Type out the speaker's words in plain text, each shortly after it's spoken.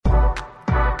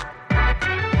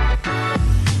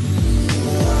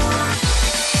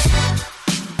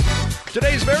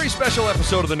very special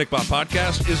episode of the Nick Bob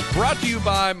Podcast is brought to you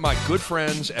by my good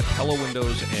friends at Pella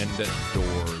Windows and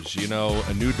Doors. You know,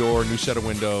 a new door, new set of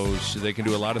windows. They can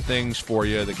do a lot of things for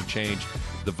you. They can change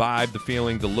the vibe, the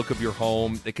feeling, the look of your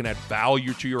home. They can add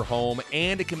value to your home,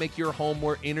 and it can make your home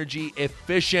more energy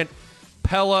efficient.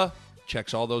 Pella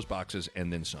checks all those boxes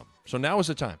and then some. So now is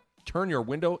the time. Turn your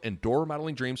window and door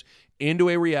remodeling dreams into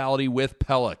a reality with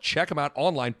Pella. Check them out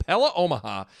online,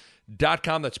 PellaOmaha.com.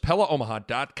 That's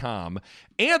PellaOmaha.com.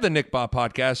 And the Nick Bob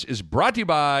Podcast is brought to you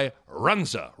by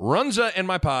Runza. Runza and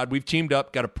my pod, we've teamed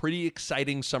up, got a pretty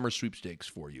exciting summer sweepstakes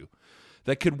for you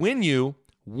that could win you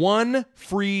one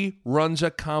free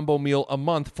Runza combo meal a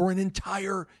month for an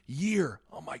entire year.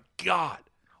 Oh, my God.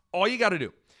 All you got to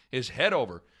do is head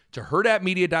over to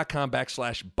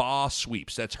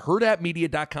herdatmedia.com/BAWSweeps. That's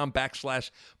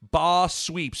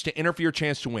herdatmedia.com/BAWSweeps to enter for your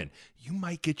chance to win. You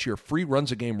might get your free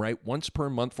Runza game right once per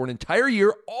month for an entire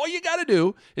year. All you got to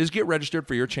do is get registered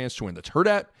for your chance to win. That's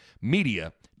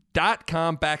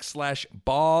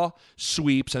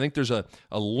herdatmedia.com/BAWSweeps. I think there's a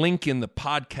link in the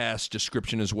podcast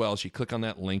description as well. So you click on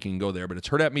that link and go there. But it's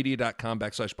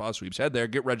herdatmedia.com/BAWSweeps. Head there,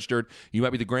 get registered. You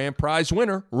might be the grand prize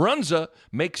winner. Runza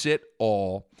makes it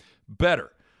all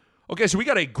better. Okay, so we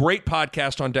got a great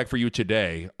podcast on deck for you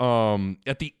today.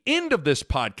 At the end of this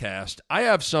podcast, I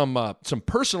have some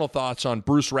personal thoughts on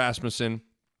Bruce Rasmussen,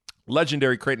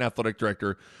 legendary Creighton athletic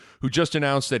director, who just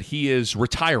announced that he is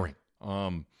retiring.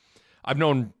 I've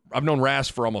known Ras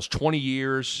for almost 20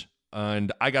 years,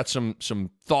 and I got some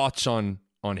thoughts on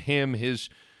him, his,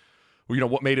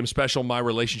 what made him special, my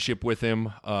relationship with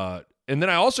him, and then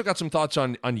I also got some thoughts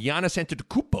on Giannis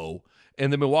Antetokounmpo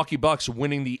and the Milwaukee Bucks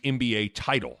winning the NBA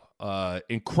title.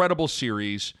 Incredible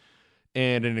series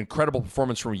and an incredible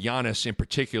performance from Giannis in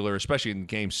particular, especially in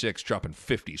Game 6, dropping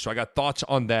 50. So I got thoughts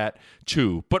on that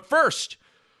too. But first,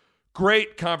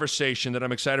 great conversation that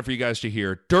I'm excited for you guys to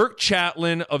hear. Dirk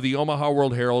Chatelain of the Omaha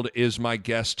World-Herald is my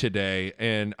guest today.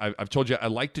 And I've told you I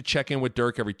like to check in with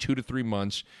Dirk every 2 to 3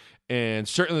 months. And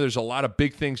certainly there's a lot of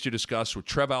big things to discuss with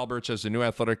Trev Alberts as the new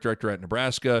athletic director at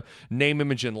Nebraska, name,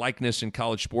 image, and likeness in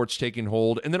college sports taking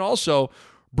hold. And then also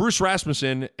Bruce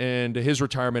Rasmussen and his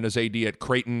retirement as AD at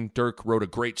Creighton. Dirk wrote a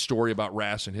great story about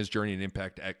Ras and his journey and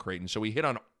impact at Creighton. So we hit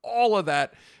on all of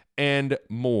that and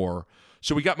more.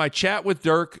 So we got my chat with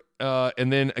Dirk,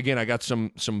 and then, again, I got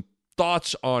some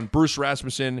thoughts on Bruce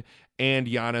Rasmussen and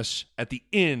Giannis at the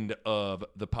end of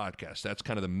the podcast. That's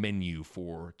kind of the menu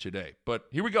for today. But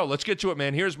here we go. Let's get to it,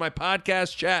 man. Here's my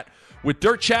podcast chat with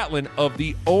Dirk Chatelain of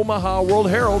the Omaha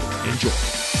World-Herald. Enjoy.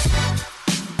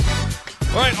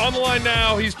 All right, on the line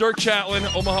now, he's Dirk Chatelain,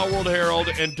 Omaha World-Herald.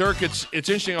 And Dirk, it's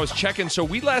interesting, I was checking. So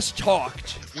we last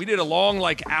talked, we did a long,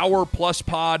 hour-plus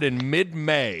pod in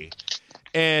mid-May.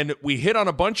 And we hit on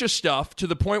a bunch of stuff to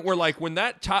the point where, when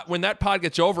that pod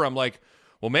gets over, I'm like,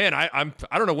 well, man, I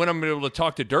don't know when I'm going to be able to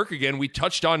talk to Dirk again. We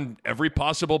touched on every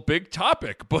possible big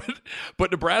topic. But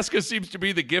Nebraska seems to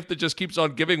be the gift that just keeps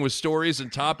on giving with stories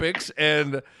and topics.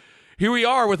 And here we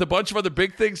are with a bunch of other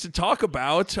big things to talk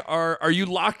about. Are you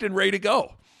locked and ready to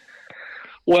go?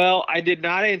 Well, I did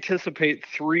not anticipate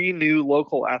 3 new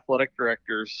local athletic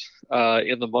directors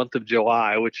in the month of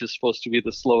July, which is supposed to be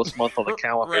the slowest month on the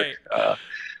calendar. Right.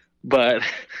 But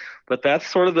that's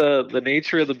sort of the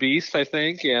nature of the beast, I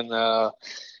think, and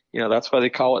that's why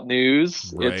they call it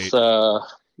news. Right.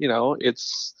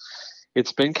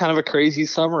 It's been kind of a crazy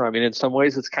summer. I mean, in some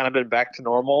ways, it's kind of been back to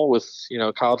normal with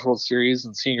College World Series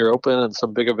and Senior Open and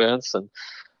some big events. And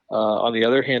on the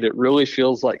other hand, it really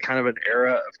feels like kind of an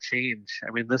era of change.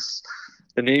 I mean,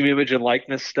 the name, image, and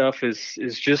likeness stuff is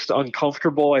just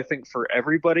uncomfortable, I think, for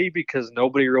everybody because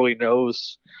nobody really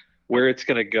knows where it's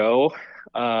going to go.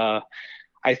 I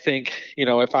think,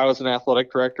 if I was an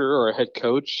athletic director or a head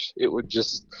coach, it would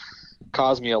just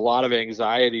cause me a lot of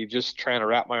anxiety just trying to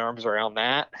wrap my arms around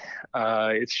that.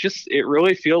 It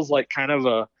really feels like kind of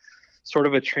a sort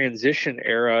of a transition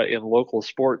era in local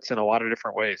sports in a lot of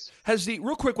different ways.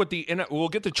 Real quick and we'll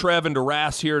get to Trev and to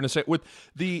Ras here in a second,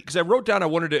 because I wrote down, I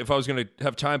wondered if I was going to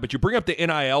have time, but you bring up the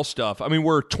NIL stuff. I mean,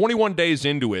 we're 21 days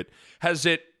into it. Has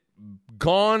it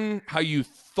gone how you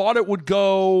thought it would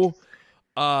go?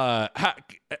 Because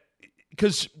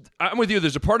I'm with you.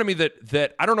 There's a part of me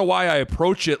that I don't know why I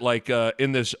approach it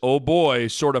in this oh boy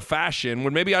sort of fashion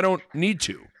when maybe I don't need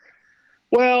to.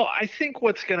 Well, I think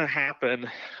what's going to happen,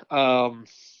 I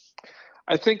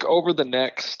think over the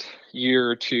next year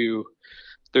or two,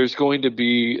 there's going to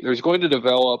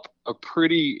develop a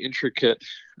pretty intricate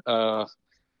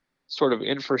sort of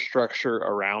infrastructure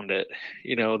around it,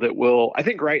 that will, I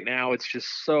think right now it's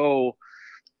just so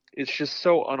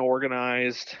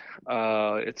unorganized.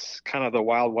 It's kind of the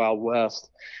wild, wild west.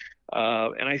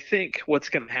 And I think what's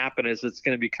going to happen is it's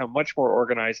going to become much more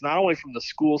organized, not only from the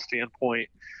school standpoint,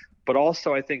 but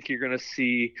also I think you're going to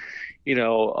see,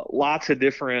 lots of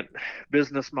different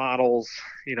business models,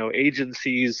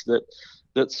 agencies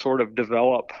that sort of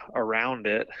develop around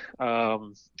it,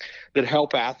 that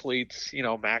help athletes,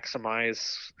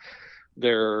 maximize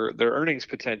their earnings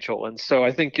potential. And so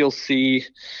I think you'll see,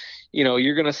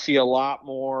 you're going to see a lot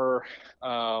more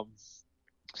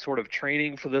sort of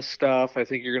training for this stuff. I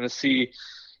think you're going to see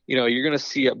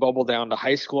it bubble down to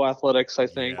high school athletics, I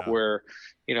think, Yeah. where,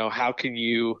 how can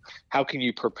you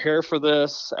prepare for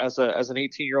this as an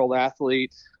 18-year-old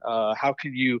athlete? How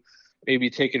can you maybe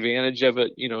take advantage of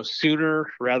it, sooner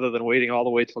rather than waiting all the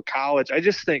way till college? I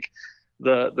just think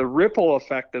the ripple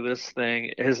effect of this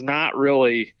thing has not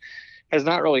really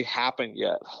happened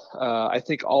yet. I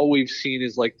think all we've seen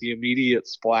is like the immediate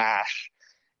splash.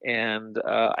 And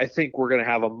I think we're going to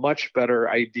have a much better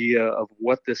idea of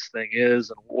what this thing is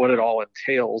and what it all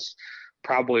entails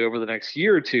probably over the next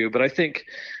year or two. But I think,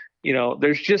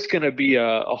 there's just going to be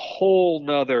a whole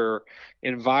nother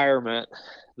environment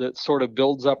that sort of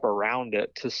builds up around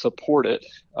it to support it,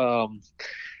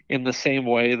 in the same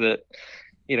way that,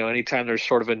 anytime there's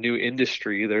sort of a new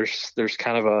industry, there's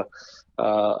kind of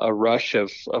a rush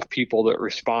of people that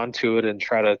respond to it and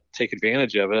try to take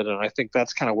advantage of it. And I think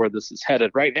that's kind of where this is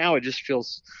headed. Right now, it just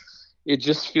feels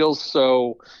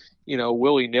so,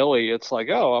 willy nilly. It's like,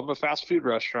 oh, I'm a fast food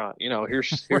restaurant.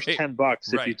 Here's Right.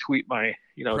 $10 if Right. you tweet my,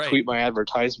 Right. tweet my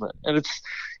advertisement. And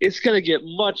it's going to get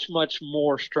much, much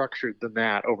more structured than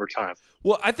that over time.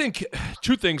 Well, I think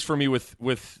two things for me with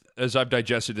as I've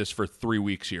digested this for 3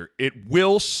 weeks here. It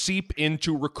will seep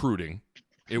into recruiting.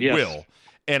 It Yes. will.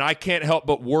 And I can't help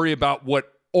but worry about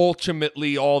what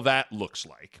ultimately all that looks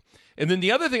like. And then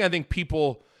the other thing I think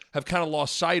people have kind of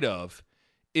lost sight of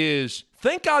is,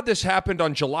 thank God this happened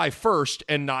on July 1st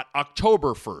and not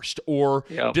October 1st or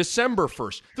Yep. December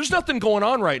 1st. There's nothing going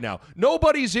on right now.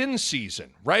 Nobody's in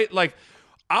season, right? Like,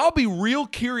 I'll be real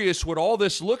curious what all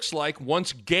this looks like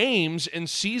once games and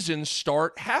seasons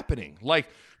start happening. Like,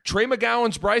 Trey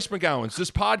McGowan's, Bryce McGowan's, this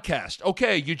podcast.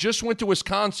 Okay, you just went to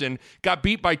Wisconsin, got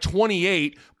beat by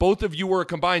 28. Both of you were a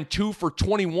combined 2 for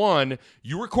 21.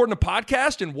 You recording a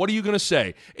podcast, and what are you going to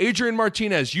say? Adrian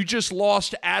Martinez, you just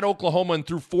lost at Oklahoma and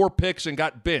threw 4 picks and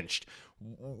got benched.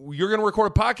 You're going to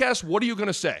record a podcast? What are you going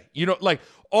to say? Like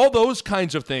all those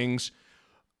kinds of things.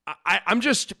 I'm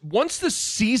just, once the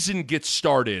season gets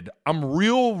started, I'm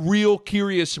real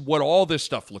curious what all this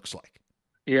stuff looks like.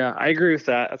 Yeah, I agree with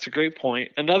that. That's a great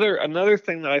point. Another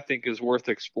thing that I think is worth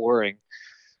exploring,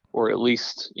 or at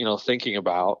least, thinking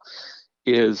about,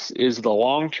 is the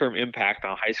long-term impact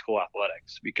on high school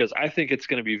athletics, because I think it's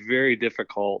going to be very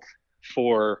difficult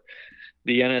for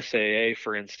the NSAA,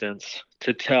 for instance,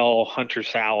 to tell Hunter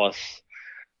Salas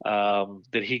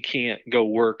that he can't go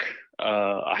work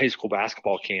a high school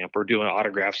basketball camp or do an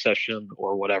autograph session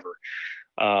or whatever.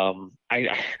 I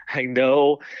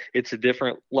know it's a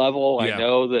different level. Yeah. I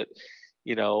know that,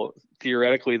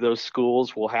 theoretically those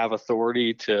schools will have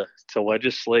authority to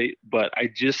legislate, but I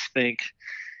just think,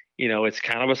 it's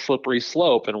kind of a slippery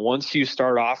slope. And once you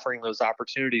start offering those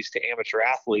opportunities to amateur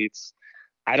athletes,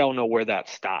 I don't know where that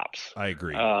stops. I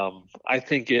agree. I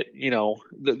think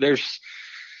there's,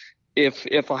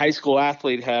 if a high school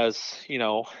athlete has,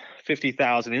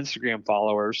 50,000 Instagram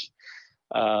followers,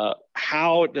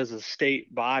 how does a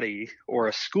state body or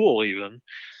a school even,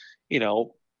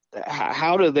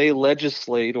 how do they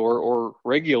legislate or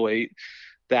regulate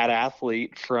that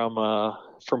athlete from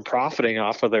profiting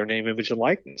off of their name, image, and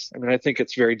likeness? I mean, I think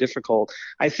it's very difficult.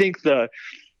 I think the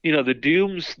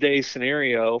doomsday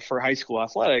scenario for high school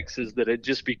athletics is that it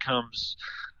just becomes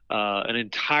an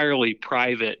entirely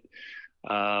private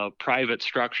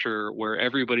structure where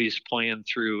everybody's playing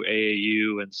through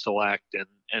AAU and select, and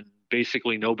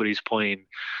basically nobody's playing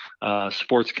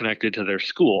sports connected to their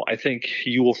school. I think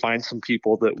you will find some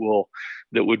people that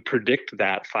would predict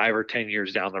that 5 or 10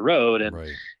 years down the road, and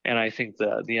Right. and I think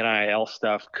the NIL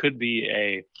stuff could be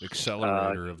an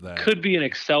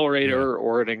accelerator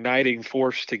or an igniting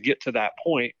force to get to that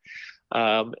point.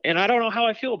 And I don't know how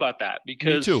I feel about that,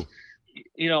 because Me too.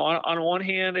 On one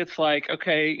hand, it's like,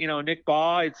 okay, Nick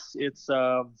Baugh, it's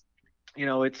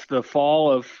the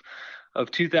fall of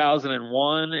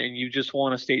 2001, and you just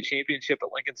won a state championship at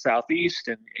Lincoln Southeast,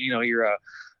 and you're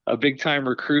a big time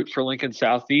recruit for Lincoln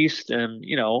Southeast, and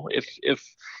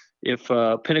if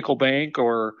Pinnacle Bank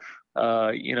or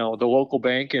the local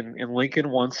bank in Lincoln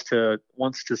wants to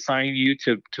sign you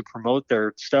to promote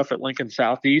their stuff at Lincoln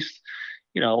Southeast,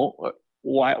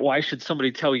 why should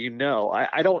somebody tell you no?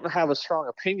 I don't have a strong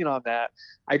opinion on that.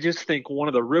 I just think one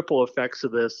of the ripple effects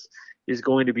of this is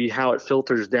going to be how it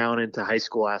filters down into high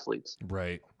school athletes.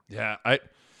 Right. Yeah.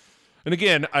 And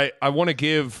again, I want to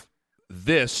give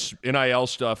this NIL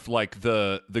stuff like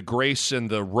the grace and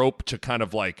the rope to kind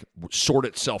of like sort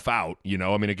itself out. You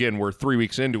know, I mean, again, we're 3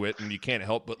 weeks into it, and you can't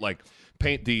help but like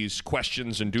paint these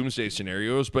questions and doomsday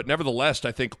scenarios. But nevertheless,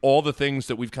 I think all the things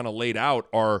that we've kind of laid out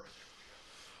are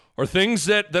things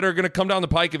that are going to come down the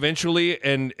pike eventually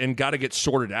and got to get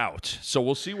sorted out. So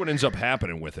we'll see what ends up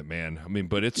happening with it, man. I mean,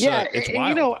 but it's wild.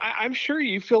 You know, I'm sure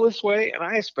you feel this way, and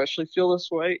I especially feel this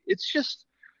way.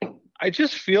 I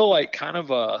just feel like kind of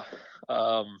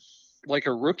like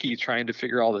a rookie trying to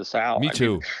figure all this out. Me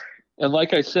too. And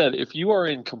like I said, if you are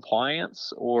in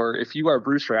compliance, or if you are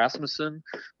Bruce Rasmussen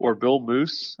or Bill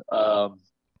Moose,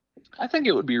 I think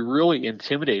it would be really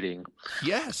intimidating.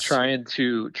 Yes. Trying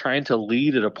to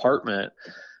lead a department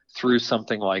through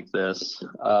something like this,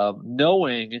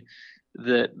 knowing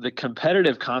that the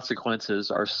competitive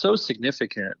consequences are so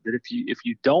significant that if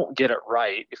you don't get it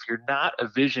right, if you're not a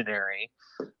visionary,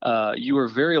 you are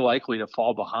very likely to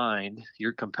fall behind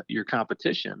your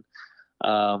competition.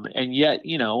 And yet,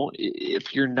 you know,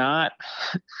 if you're not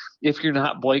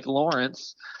Blake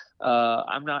Lawrence,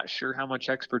 I'm not sure how much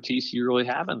expertise you really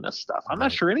have in this stuff. I'm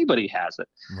not sure anybody has it.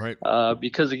 Right.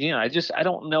 Because again, I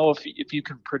don't know if you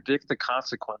can predict the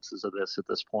consequences of this at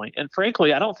this point. And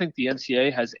frankly, I don't think the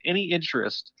NCAA has any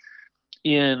interest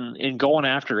in going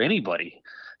after anybody.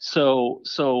 So,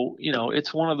 you know,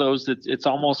 it's one of those that it's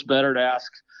almost better to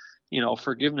ask, you know,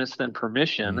 forgiveness than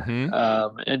permission.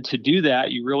 Mm-hmm. And to do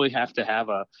that, you really have to have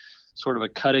a sort of a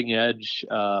cutting edge,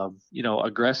 you know,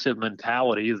 aggressive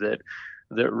mentality that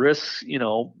risks, you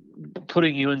know,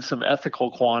 putting you in some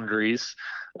ethical quandaries.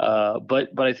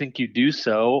 But I think you do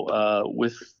so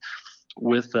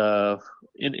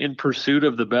in pursuit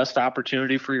of the best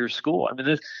opportunity for your school. I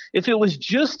mean, if it was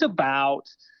just about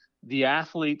the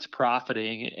athletes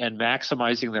profiting and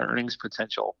maximizing their earnings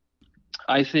potential,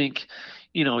 I think,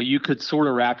 you know, you could sort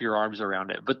of wrap your arms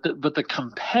around it. But the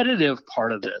competitive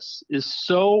part of this is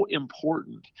so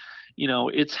important. You know,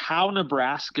 it's how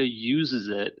Nebraska uses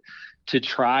it to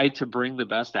try to bring the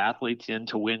best athletes in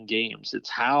to win games. It's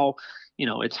how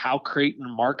Creighton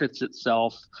markets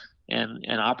itself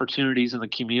and opportunities in the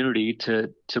community to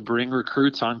bring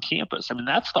recruits on campus. I mean,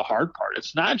 that's the hard part.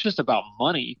 It's not just about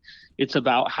money. It's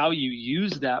about how you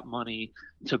use that money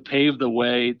to pave the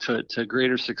way to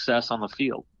greater success on the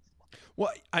field.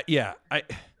 Well,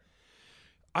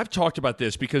 I've talked about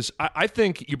this because I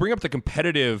think you bring up the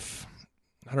competitive,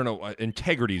 I don't know,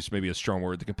 integrity is maybe a strong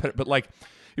word, but like,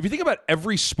 if you think about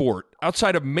every sport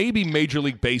outside of maybe Major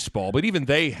League Baseball, but even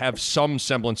they have some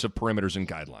semblance of parameters and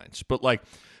guidelines. But like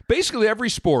basically every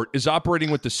sport is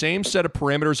operating with the same set of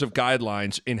parameters of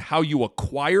guidelines in how you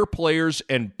acquire players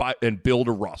and build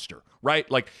a roster,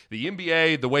 right? Like the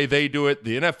NBA, the way they do it,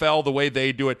 the NFL, the way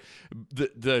they do it.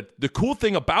 The cool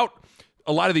thing about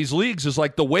a lot of these leagues is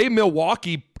like the way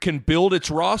Milwaukee can build its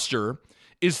roster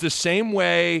is the same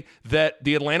way that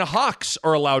the Atlanta Hawks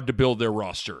are allowed to build their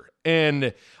roster.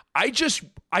 And I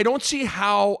don't see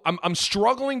how I'm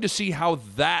struggling to see how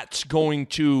that's going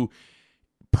to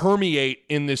permeate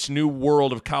in this new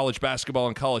world of college basketball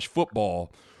and college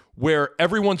football, where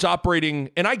everyone's operating,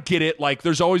 and I get it, like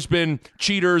there's always been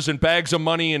cheaters and bags of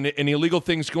money and illegal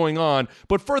things going on,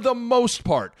 but for the most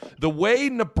part, the way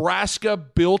Nebraska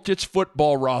built its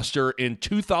football roster in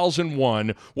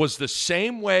 2001 was the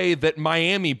same way that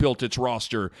Miami built its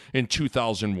roster in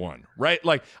 2001, right?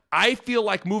 Like, I feel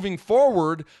like moving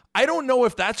forward, I don't know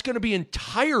if that's going to be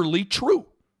entirely true.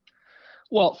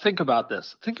 Well, think about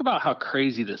this. Think about how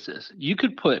crazy this is. You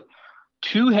could put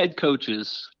two head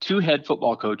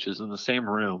football coaches in the same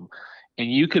room,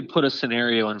 and you could put a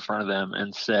scenario in front of them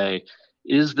and say,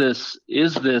 is this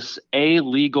A,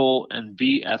 legal, and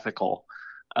B, ethical?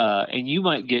 And you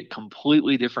might get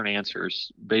completely different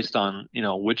answers based on, you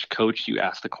know, which coach you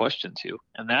ask the question to.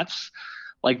 And that's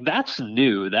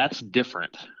new. That's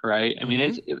different, right? I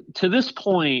mean, to this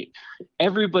point,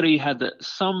 everybody had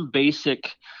some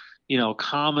basic, you know,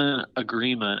 common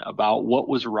agreement about what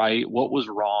was right, what was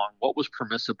wrong, what was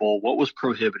permissible, what was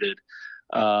prohibited.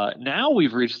 Now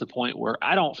we've reached the point where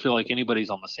I don't feel like anybody's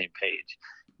on the same page.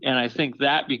 And I think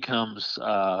that becomes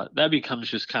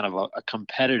just kind of a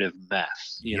competitive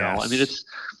mess. You know, I mean, it's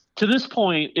to this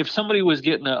point, if somebody was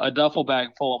getting a duffel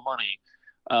bag full of money,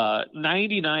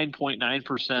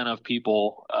 99.9% of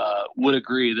people would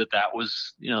agree that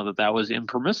was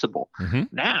impermissible. Mm-hmm.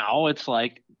 Now it's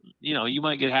like, you know, you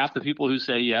might get half the people who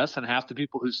say yes and half the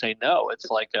people who say no.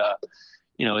 It's like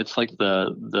it's like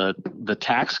the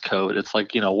tax code. It's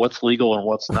like, what's legal and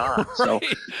what's not. So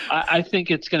Right. I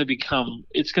think it's going to become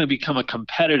a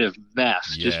competitive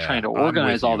mess, just Yeah, trying to I'm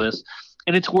organize with all you. this.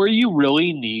 And it's where you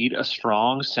really need a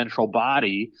strong central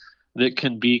body that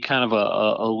can be kind of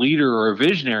a leader or a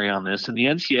visionary on this. And the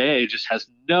NCAA just has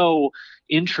no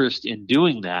interest in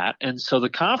doing that. And so the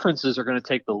conferences are going to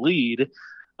take the lead.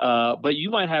 But you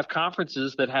might have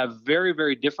conferences that have very,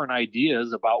 very different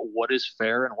ideas about what is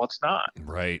fair and what's not.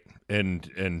 Right.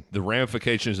 And the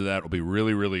ramifications of that will be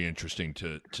really, really interesting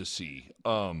to see.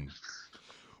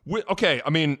 Okay, I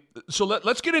mean, so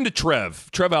let's get into Trev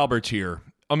Alberts here.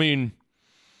 I mean,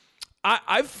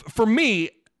 for me,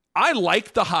 I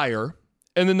like the hire,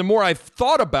 and then the more I've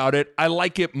thought about it, I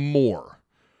like it more.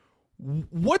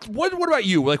 What about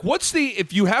you? Like, what's the,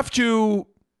 if you would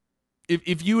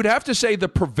have to say the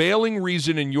prevailing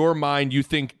reason in your mind you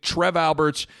think Trev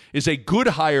Alberts is a good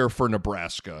hire for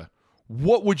Nebraska,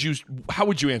 how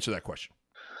would you answer that question?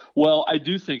 Well, I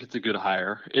do think it's a good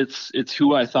hire. It's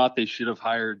who I thought they should have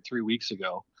hired 3 weeks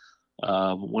ago,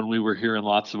 when we were hearing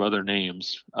lots of other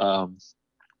names.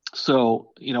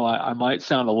 So, I might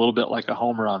sound a little bit like a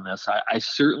homer on this. I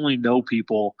certainly know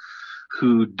people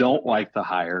who don't like the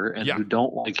hire and who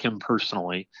don't like him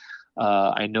personally.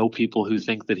 I know people who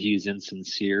think that he's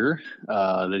insincere,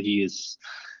 that he is,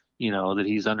 that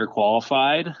he's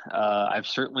underqualified. I've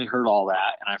certainly heard all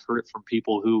that, and I've heard it from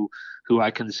people who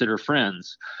I consider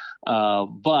friends.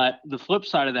 But the flip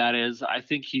side of that is I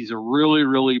think he's a really,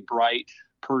 really bright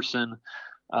person,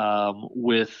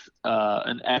 with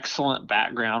an excellent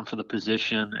background for the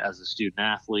position as a student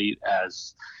athlete,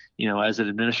 as an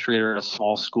administrator at a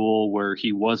small school where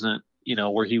he wasn't,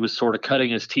 where he was sort of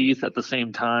cutting his teeth at the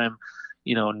same time,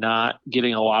 not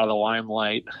getting a lot of the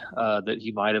limelight that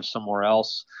he might have somewhere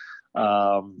else.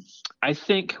 I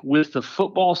think with the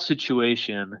football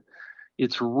situation,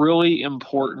 it's really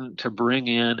important to bring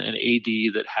in an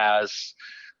AD that has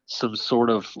some sort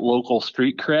of local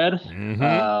street cred.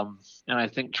 Mm-hmm. And I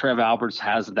think Trev Alberts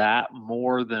has that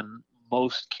more than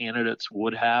most candidates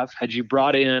would have. Had you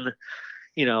brought in,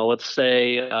 let's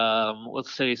say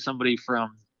somebody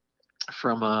from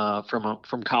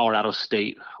Colorado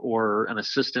State, or an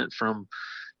assistant from,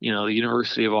 the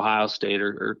University of Ohio State,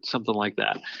 or something like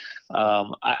that.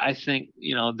 I think,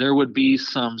 there would be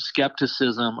some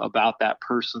skepticism about that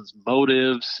person's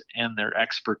motives and their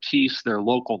expertise, their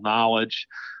local knowledge.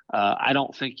 I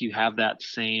don't think you have that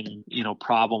same,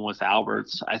 problem with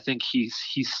Alberts. I think he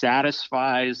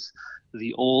satisfies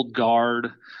the old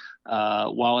guard,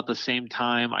 while at the same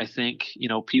time, I think,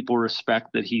 people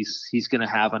respect that he's going to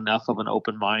have enough of an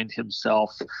open mind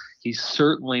himself. He's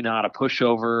certainly not a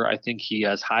pushover. I think he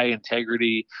has high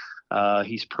integrity.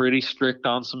 He's pretty strict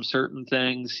on some certain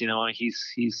things.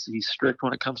 He's strict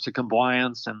when it comes to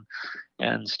compliance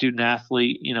and student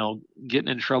athlete,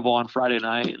 getting in trouble on Friday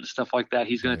night and stuff like that.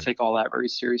 He's going to take all that very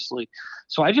seriously.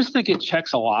 So I just think it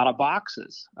checks a lot of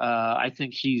boxes. I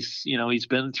think he's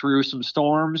been through some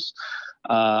storms.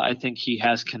 I think he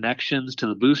has connections to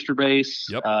the booster base,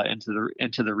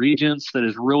 into the regents. That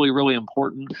is really, really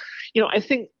important. I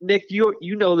think, Nick, you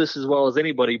know this as well as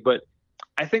anybody, but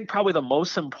I think probably the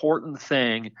most important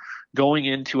thing going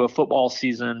into a football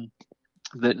season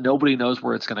that nobody knows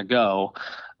where it's going to go,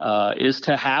 is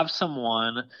to have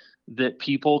someone that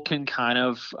people can kind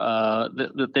of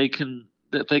that they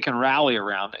can rally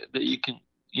around, that you can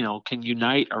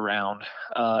unite around.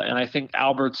 And I think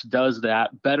Alberts does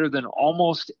that better than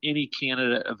almost any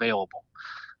candidate available.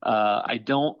 I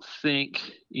don't think,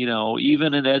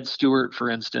 even an Ed Stewart, for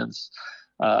instance,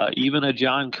 even a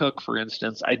John Cook, for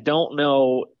instance, I don't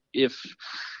know if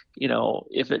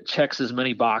it checks as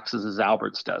many boxes as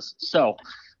Alberts does. So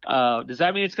does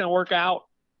that mean it's going to work out?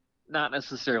 Not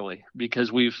necessarily,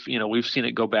 because we've seen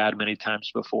it go bad many times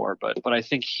before, but I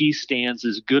think he stands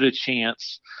as good a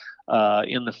chance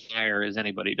in the fire as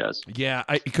anybody does. Yeah,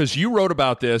 because you wrote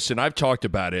about this and I've talked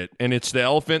about it, and it's the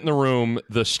elephant in the room.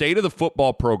 The state of the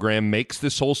football program makes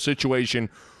this whole situation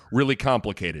really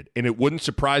complicated, and it wouldn't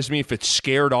surprise me if it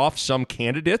scared off some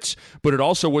candidates, but it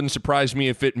also wouldn't surprise me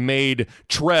if it made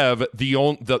Trev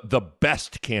the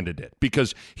best candidate,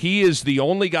 because he is the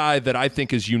only guy that I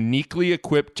think is uniquely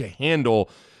equipped to handle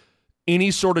any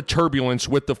sort of turbulence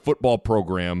with the football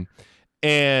program.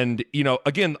 And,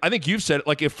 again, I think you've said it,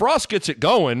 like, if Frost gets it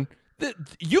going,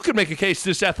 you could make a case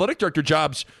this athletic director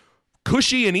job's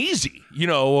cushy and easy,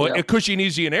 cushy and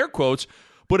easy in air quotes.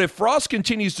 But if Frost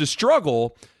continues to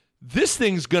struggle, this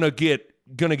thing's gonna get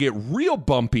real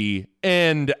bumpy.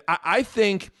 And I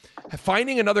think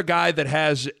finding another guy that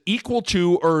has equal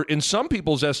to, or in some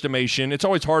people's estimation, it's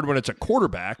always hard when it's a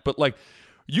quarterback, but like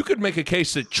you could make a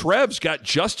case that Trev's got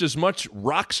just as much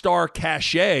rock star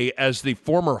cachet as the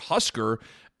former Husker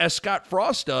as Scott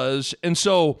Frost does. And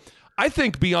so I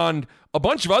think beyond a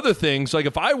bunch of other things, like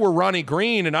if I were Ronnie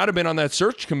Green and I'd have been on that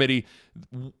search committee,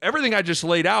 everything I just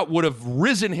laid out would have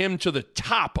risen him to the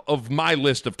top of my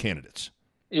list of candidates.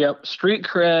 Yep. Street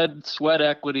cred, sweat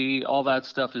equity, all that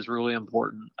stuff is really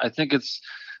important. I think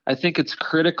it's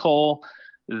critical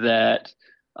that,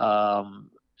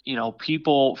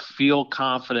 people feel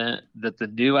confident that the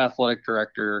new athletic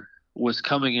director was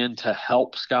coming in to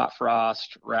help Scott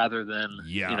Frost rather than,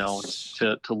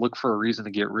 to look for a reason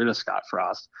to get rid of Scott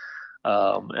Frost.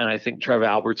 And I think Trev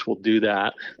Alberts will do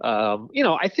that.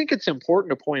 I think it's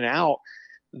important to point out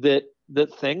that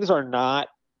things are not,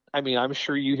 I'm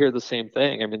sure you hear the same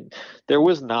thing. There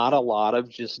was not a lot of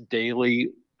just daily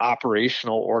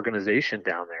operational organization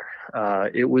down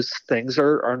there. Things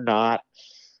are not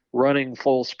running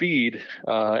full speed,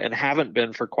 and haven't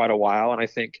been for quite a while. And I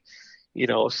think,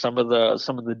 some of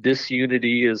the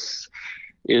disunity is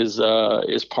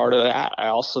part of that. I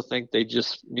also think they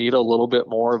just need a little bit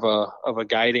more of a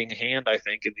guiding hand, I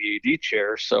think, in the AD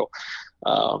chair. So,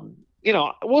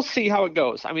 we'll see how it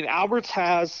goes. Alberts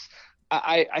has,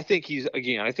 I think he's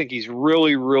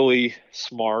really, really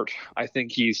smart. I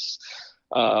think he's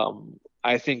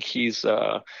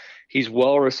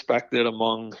well respected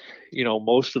among,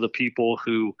 most of the people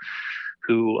who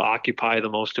occupy the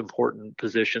most important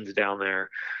positions down there.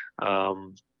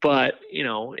 But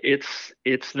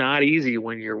it's not easy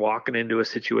when you're walking into a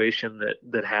situation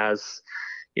that has,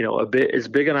 a bit as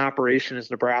big an operation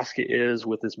as Nebraska is,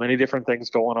 with as many different things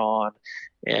going on.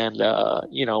 And,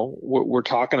 we're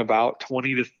talking about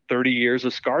 20 to 30 years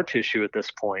of scar tissue at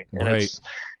this point. And right.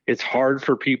 It's hard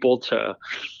for people to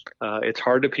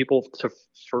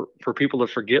for people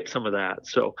to forget some of that.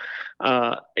 So,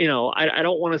 I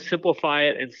don't want to simplify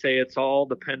it and say it's all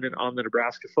dependent on the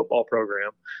Nebraska football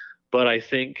program. But I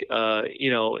think,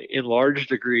 in large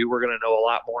degree, we're going to know a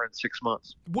lot more in 6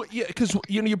 months. Well, yeah, because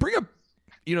you bring up,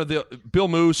 the Bill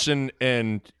Moose and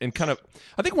kind of,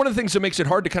 I think one of the things that makes it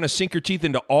hard to kind of sink your teeth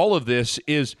into all of this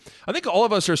is, I think all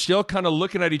of us are still kind of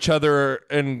looking at each other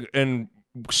and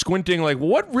squinting, like,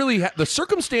 what really the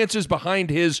circumstances behind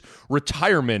his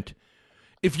retirement.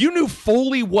 If you knew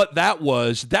fully what that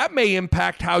was, that may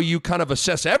impact how you kind of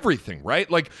assess everything, right?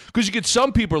 Like, because you get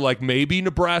some people are like, maybe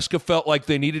Nebraska felt like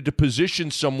they needed to position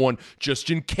someone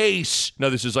just in case. Now,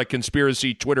 this is like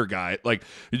conspiracy Twitter guy. Like,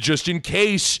 just in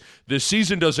case this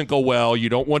season doesn't go well, you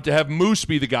don't want to have Moose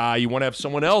be the guy. You want to have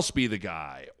someone else be the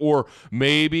guy. Or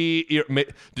maybe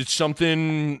did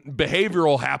something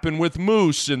behavioral happen with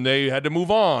Moose and they had to move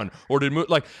on? Or did Moose,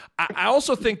 like, I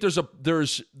also think there's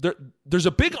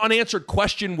a big unanswered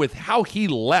question with how he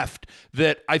left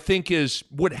that I think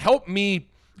would help me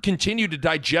continue to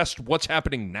digest what's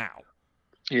happening now.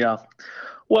 Yeah.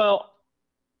 Well,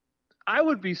 I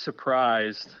would be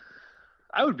surprised.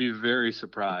 I would be very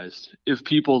surprised if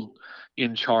people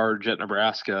in charge at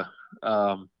Nebraska,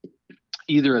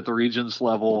 either at the Regents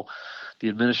level, the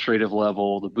administrative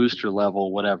level, the booster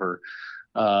level, whatever,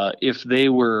 if they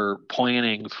were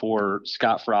planning for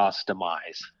Scott Frost's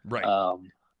demise. Right.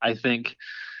 I think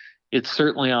it's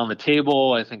certainly on the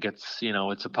table. I think it's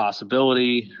a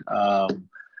possibility.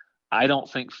 I don't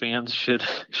think fans should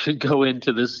go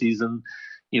into this season,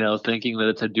 thinking that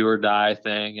it's a do or die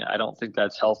thing. I don't think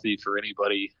that's healthy for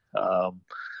anybody.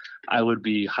 I would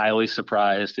be highly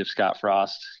surprised if Scott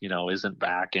Frost, isn't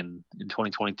back in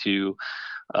 2022.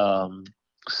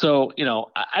 So,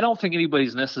 I don't think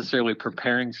anybody's necessarily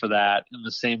preparing for that in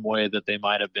the same way that they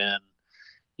might have been,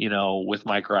 with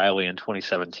Mike Riley in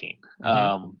 2017.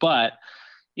 Mm-hmm. But,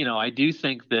 I do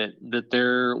think that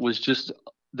there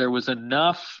was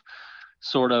enough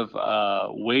sort of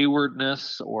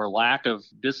waywardness or lack of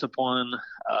discipline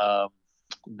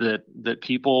that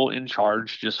people in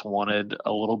charge just wanted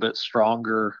a little bit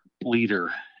stronger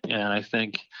leader. And I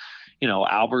think,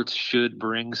 Alberts should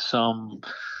bring some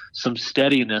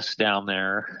steadiness down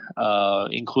there,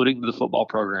 including the football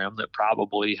program that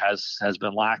probably has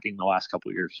been lacking the last couple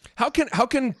of years. How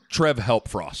can Trev help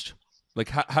Frost? Like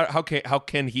how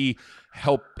can he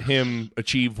help him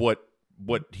achieve what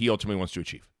he ultimately wants to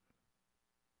achieve?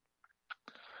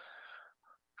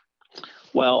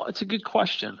 Well, it's a good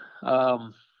question,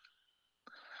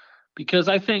 because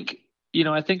I think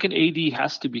an AD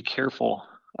has to be careful.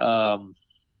 And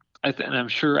I'm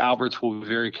sure Alberts will be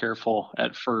very careful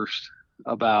at first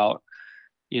about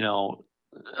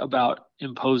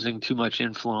imposing too much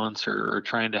influence or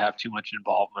trying to have too much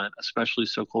involvement, especially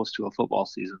so close to a football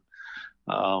season.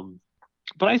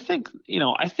 but I think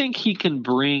he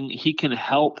can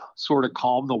help sort of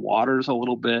calm the waters a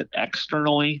little bit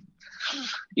externally.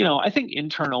 I think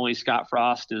internally Scott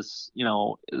Frost is,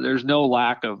 there's no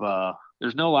lack of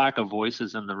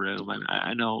voices in the room, and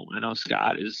I know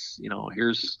Scott is,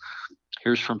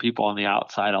 hears from people on the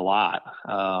outside a lot,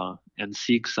 and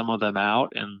seeks some of them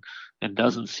out, and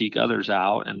doesn't seek others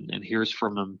out, and hears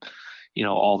from them,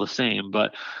 all the same.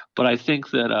 But I think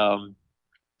that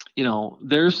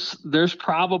there's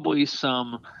probably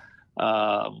some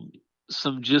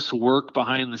just work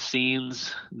behind the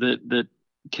scenes that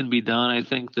can be done. I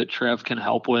think that Trev can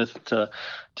help with to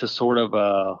sort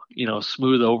of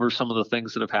smooth over some of the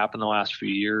things that have happened the last few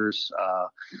years,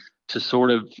 to sort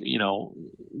of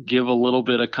give a little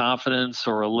bit of confidence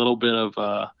or a little bit of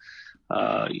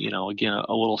again,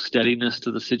 a little steadiness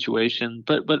to the situation.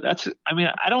 But that's,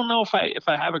 I don't know if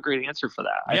I have a great answer for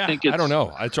that. Yeah, I think I don't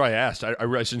know. That's why I asked.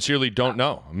 I sincerely don't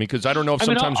know. Because I don't know if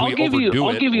sometimes I'll we give overdo you,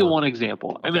 it. I'll give you one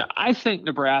example. Okay. I think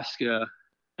Nebraska,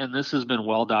 and this has been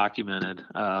well documented,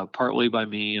 partly by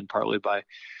me and partly by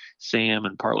Sam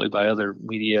and partly by other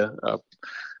media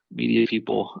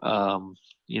people.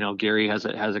 Gary has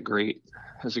a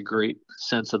great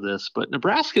sense of this, but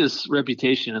Nebraska's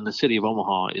reputation in the city of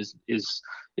Omaha is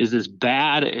as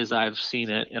bad as I've seen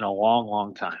it in a long,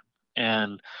 long time,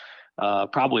 and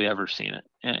probably ever seen it.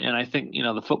 And I think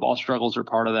the football struggles are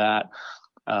part of that.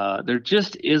 There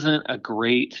just isn't a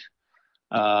great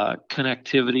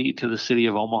connectivity to the city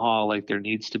of Omaha like there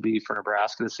needs to be for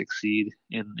Nebraska to succeed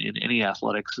in any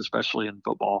athletics, especially in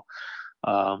football.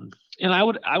 And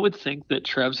I would think that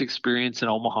Trev's experience in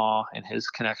Omaha and his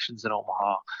connections in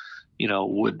Omaha,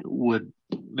 would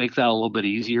make that a little bit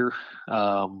easier.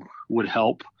 Would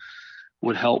help,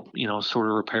 sort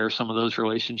of repair some of those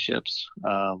relationships.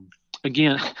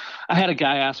 Again, I had a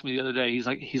guy ask me the other day. He's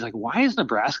like, why is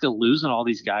Nebraska losing all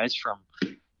these guys from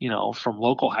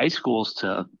local high schools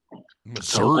to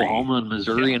Oklahoma and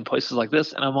Missouri and places like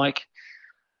this? And I'm like,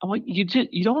 you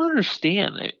don't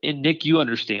understand. And Nick, you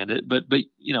understand it, but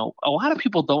a lot of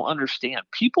people don't understand.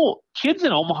 Kids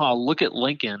in Omaha look at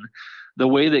Lincoln the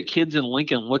way that kids in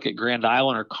Lincoln look at Grand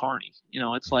Island or Kearney.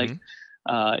 It's like,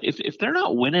 if they're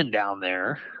not winning down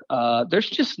there, there's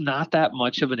just not that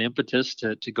much of an impetus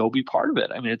to go be part of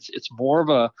it. It's more of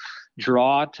a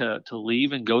draw to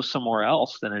leave and go somewhere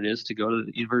else than it is to go to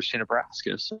the University of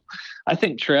Nebraska. So I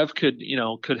think Trev could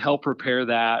help repair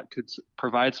that, could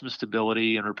provide some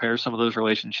stability and repair some of those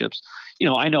relationships.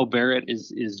 I know Barrett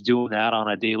is doing that on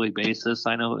a daily basis.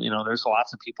 I know, there's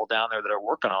lots of people down there that are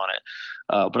working on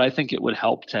it. But I think it would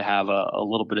help to have a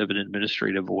little bit of an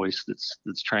administrative voice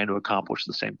that's trying to accomplish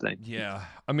the same thing. Yeah.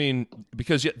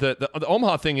 Because the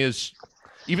Omaha thing is,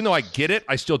 even though I get it,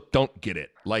 I still don't get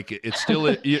it. Like, it's still,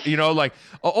 like,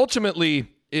 ultimately,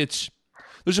 there's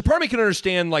a part of me can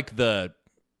understand, like,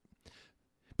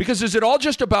 because is it all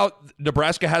just about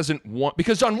Nebraska hasn't won?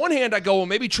 Because on one hand, I go, well,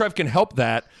 maybe Trev can help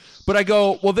that. But I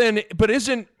go, well, then, but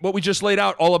isn't what we just laid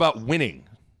out all about winning?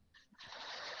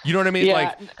 You know what I mean?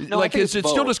 Yeah, is it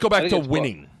still just go back to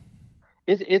winning?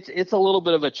 It's a little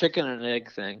bit of a chicken and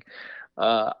egg thing.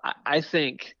 I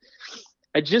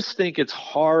just think it's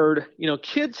hard.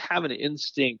 Kids have an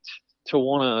instinct to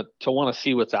want to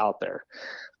see what's out there.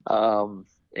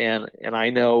 And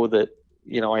I know that,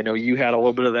 I know you had a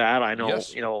little bit of that. I know,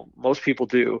 yes. Most people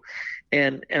do.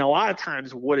 And a lot of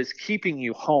times what is keeping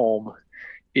you home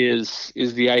is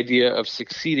the idea of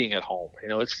succeeding at home.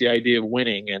 It's the idea of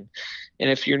winning. And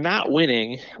if you're not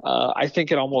winning, I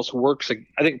think it almost works.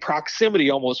 I think proximity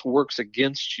almost works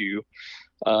against you,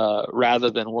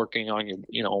 rather than working on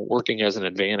working as an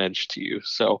advantage to you.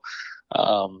 So,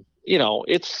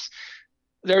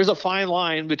 there's a fine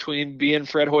line between being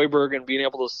Fred Hoiberg and being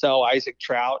able to sell Isaac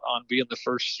Trout on being the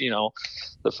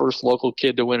first local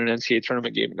kid to win an NCAA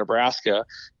tournament game in Nebraska.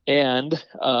 And,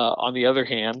 on the other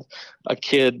hand, a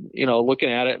kid, looking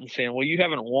at it and saying, well, you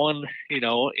haven't won,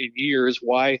 in years.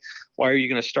 Why are you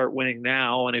going to start winning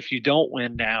now? And if you don't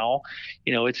win now,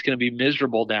 it's going to be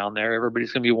miserable down there.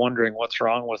 Everybody's going to be wondering what's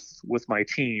wrong with my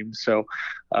team. So,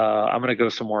 I'm going to go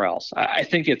somewhere else. I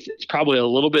think it's probably a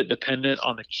little bit dependent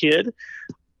on the kid,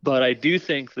 but I do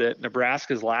think that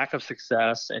Nebraska's lack of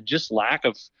success and just lack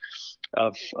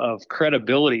of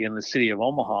credibility in the city of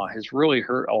Omaha has really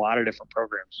hurt a lot of different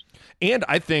programs. And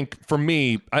I think, for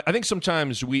me, I think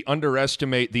sometimes we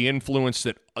underestimate the influence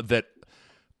that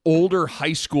older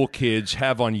high school kids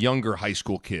have on younger high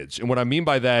school kids. And what I mean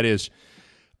by that is,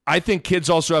 I think kids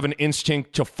also have an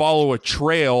instinct to follow a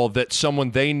trail that someone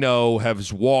they know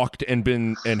has walked and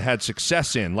had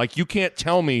success in. Like, you can't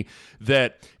tell me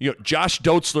that Josh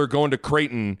Dotzler going to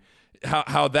Creighton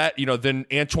how that, then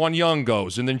Antoine Young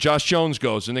goes, and then Josh Jones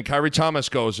goes, and then Kyrie Thomas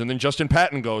goes, and then Justin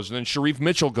Patton goes, and then Sharif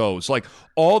Mitchell goes. Like,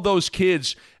 all those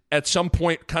kids at some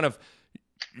point kind of,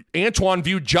 Antoine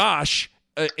viewed Josh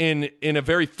in a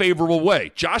very favorable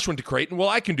way. Josh went to Creighton. Well,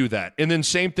 I can do that. And then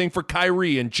same thing for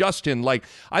Kyrie and Justin. Like,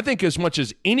 I think as much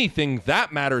as anything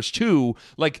that matters too,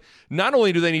 like, not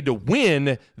only do they need to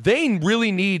win, they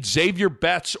really need Xavier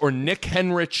Betts or Nick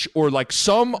Henrich or like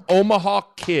some Omaha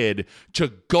kid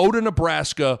to go to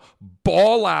Nebraska,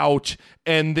 ball out,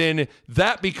 and then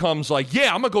that becomes like,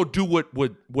 yeah, I'm going to go do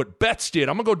what Betts did.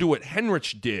 I'm going to go do what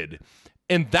Henrich did.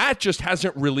 And that just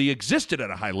hasn't really existed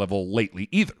at a high level lately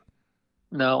either.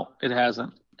 No, it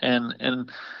hasn't.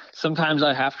 And sometimes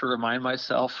I have to remind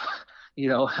myself,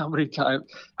 how many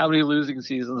losing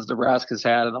seasons Nebraska's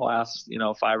had in the last,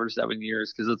 5 or 7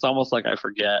 years, because it's almost like I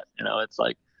forget. It's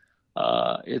like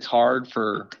I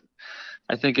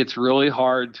think it's really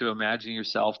hard to imagine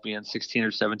yourself being 16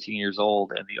 or 17 years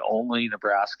old and the only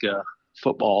Nebraska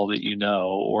football that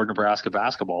or Nebraska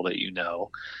basketball that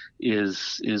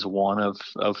is one of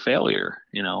failure,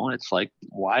 and it's like,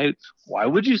 why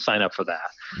would you sign up for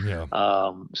that? Yeah.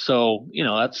 So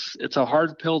it's a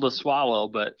hard pill to swallow,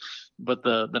 but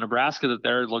the Nebraska that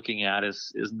they're looking at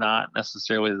is not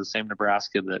necessarily the same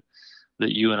Nebraska that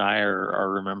you and I are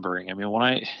remembering. I mean, when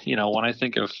I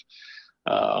think of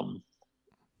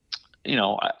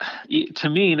to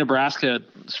me, Nebraska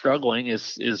struggling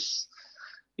is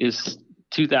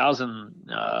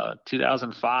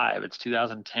 2005, it's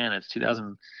 2010, it's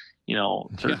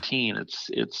 2013. Yeah.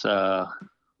 It's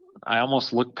I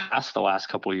almost look past the last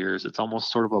couple of years. It's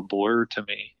almost sort of a blur to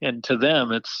me, and to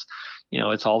them it's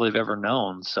all they've ever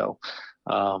known. So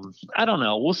I don't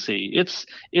know, we'll see. It's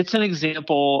an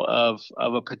example of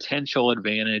a potential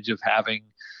advantage of having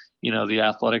the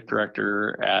athletic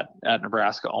director at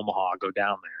Nebraska Omaha go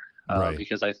down there, right.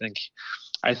 Because I think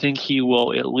he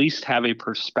will at least have a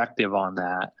perspective on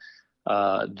that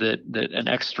that an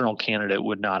external candidate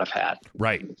would not have had.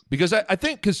 Right. Because I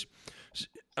think it's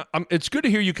good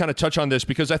to hear you kind of touch on this,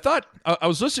 because I thought I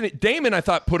was listening. Damon, I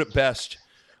thought, put it best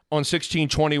on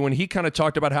 1620 when he kind of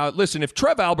talked about how, listen, if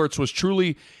Trev Alberts was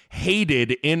truly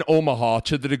hated in Omaha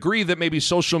to the degree that maybe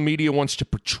social media wants to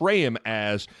portray him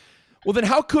as, well, then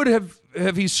how could have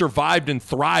he survived and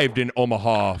thrived in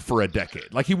Omaha for a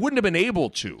decade? Like, he wouldn't have been able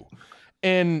to.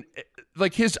 And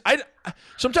like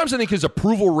sometimes I think his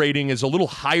approval rating is a little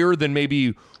higher than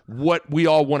maybe what we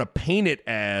all want to paint it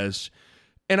as.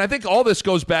 And I think all this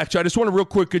goes back to, I just want to real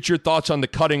quick get your thoughts on the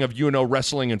cutting of UNO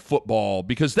wrestling and football,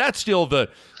 because that's still the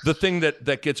thing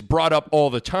that gets brought up all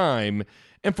the time.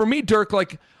 And for me, Dirk,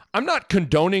 like, I'm not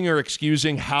condoning or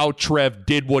excusing how Trev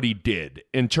did what he did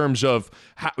in terms of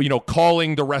how,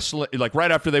 calling the wrestling, like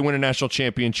right after they win a national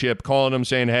championship, calling them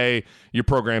saying, hey, your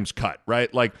program's cut,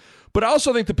 right? Like, but I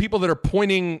also think the people that are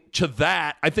pointing to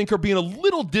that, I think, are being a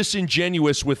little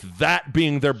disingenuous with that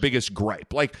being their biggest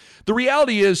gripe. Like, the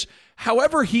reality is,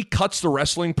 however he cuts the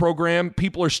wrestling program,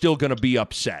 people are still going to be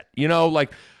upset.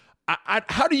 Like,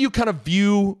 how do you kind of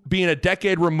view being a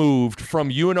decade removed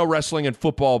from UNO wrestling and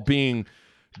football being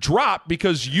dropped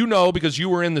because you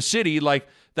were in the city, like,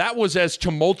 that was as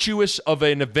tumultuous of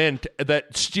an event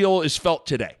that still is felt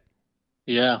today?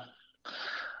 Yeah.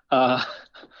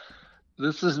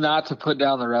 This is not to put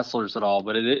down the wrestlers at all,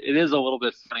 but it is a little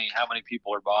bit funny how many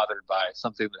people are bothered by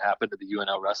something that happened to the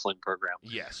UNO wrestling program.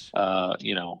 Yes.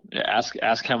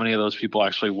 Ask how many of those people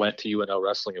actually went to UNO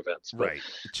wrestling events. But, right.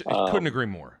 Couldn't agree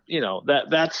more.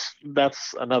 That's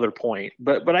another point.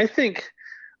 But I think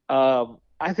UNO,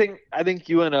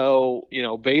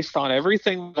 based on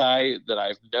everything that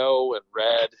I've know and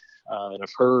read and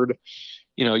have heard,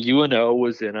 UNO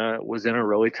was in a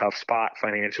really tough spot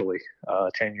financially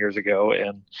 10 years ago,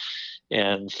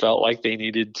 and felt like they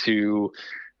needed to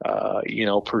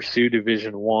pursue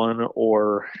Division I,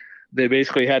 or they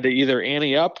basically had to either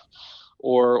ante up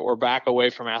or back away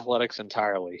from athletics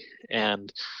entirely.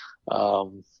 And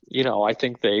I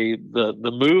think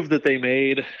the move that they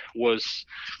made was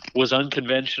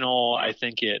unconventional. I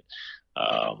think it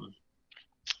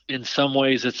in some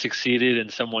ways it succeeded, in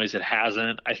some ways it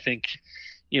hasn't. I think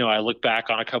I look back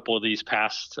on a couple of these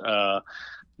past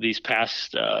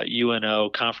UNO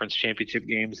conference championship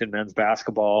games in men's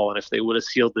basketball, and if they would have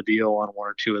sealed the deal on one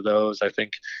or two of those, I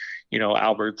think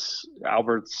Albert's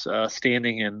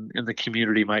standing in the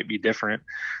community might be different.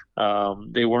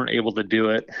 They weren't able to do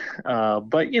it,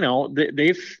 but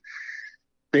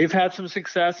they've had some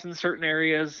success in certain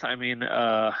areas. I mean,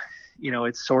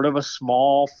 it's sort of a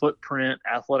small footprint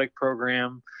athletic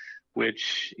program,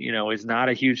 which is not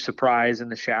a huge surprise in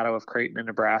the shadow of Creighton and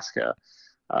Nebraska.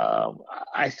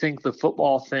 I think the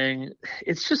football thing,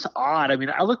 it's just odd. I mean,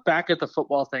 I look back at the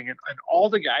football thing and all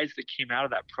the guys that came out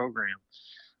of that program,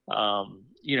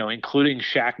 including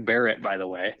Shaq Barrett, by the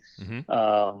way,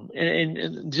 Mm-hmm.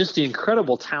 and just the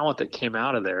incredible talent that came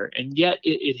out of there. And yet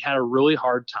it had a really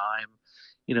hard time,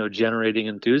 generating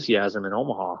enthusiasm in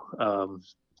Omaha,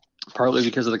 partly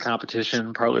because of the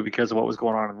competition, partly because of what was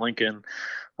going on in Lincoln.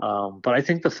 But I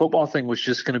think the football thing was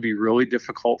just going to be really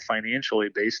difficult financially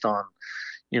based on,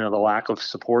 the lack of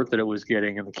support that it was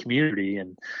getting in the community.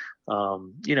 And,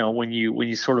 when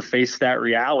you sort of face that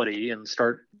reality and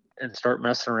start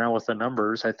messing around with the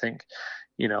numbers, I think,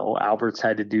 Albert's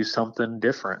had to do something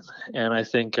different. And I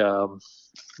think,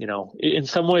 in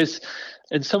some ways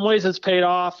it's paid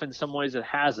off, in some ways it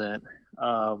hasn't.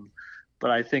 But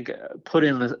I think put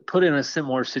in a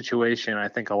similar situation, I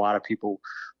think a lot of people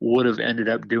would have ended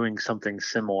up doing something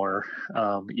similar,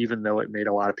 even though it made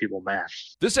a lot of people mad.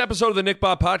 This episode of the Nick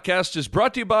Bob Podcast is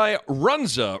brought to you by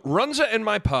Runza. Runza and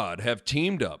my pod have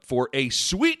teamed up for a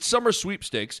sweet summer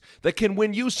sweepstakes that can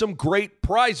win you some great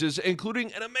prizes,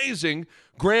 including an amazing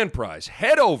grand prize.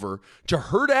 Head over to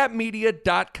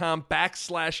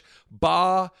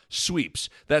herdatmedia.com/ba sweeps.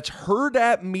 That's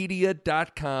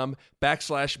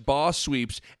herdatmedia.com/ba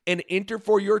sweeps and enter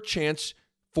for your chance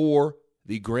for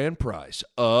the grand prize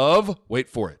of, wait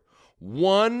for it,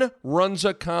 one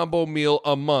Runza combo meal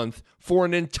a month for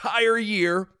an entire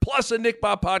year, plus a Nick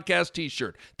Bob Podcast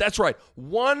t-shirt. That's right,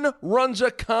 one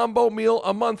Runza combo meal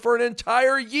a month for an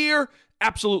entire year.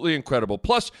 Absolutely incredible.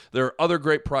 Plus, there are other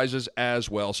great prizes as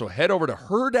well. So head over to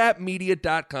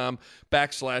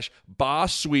herdatmedia.com/ba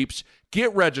sweeps.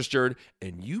 Get registered,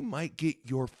 and you might get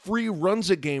your free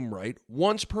Runza game right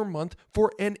once per month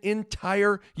for an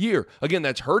entire year. Again,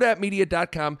 that's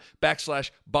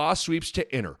herdatmedia.com/ba sweeps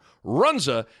to enter.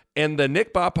 Runza and the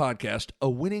Nick Bob Podcast, a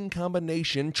winning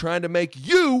combination trying to make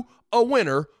you a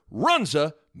winner.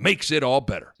 Runza makes it all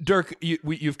better. Dirk,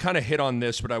 you've kind of hit on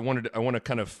this, but I want to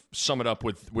kind of sum it up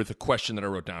with a question that I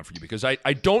wrote down for you, because I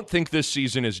don't think this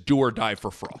season is do or die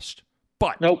for Frost.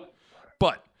 Nope.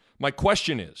 But my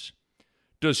question is,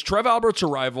 does Trev Albert's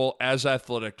arrival as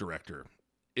athletic director,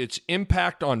 its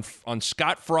impact on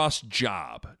Scott Frost's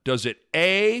job, does it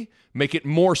A, make it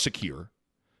more secure,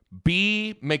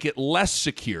 B, make it less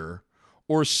secure,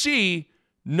 or C,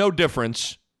 no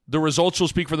difference? The results will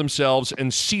speak for themselves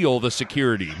and seal the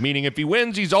security. Meaning if he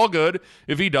wins, he's all good.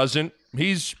 If he doesn't,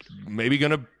 he's maybe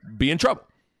going to be in trouble.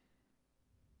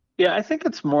 Yeah, I think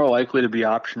it's more likely to be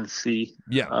option C.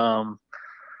 Yeah.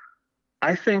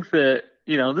 I think that,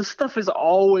 this stuff is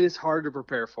always hard to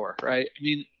prepare for, right? I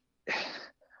mean,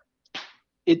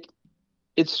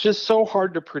 it's just so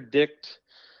hard to predict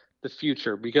the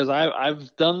future, because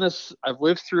I've done this. I've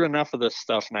lived through enough of this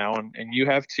stuff now, and you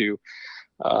have too.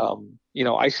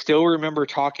 I still remember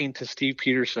talking to Steve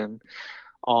Peterson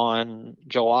on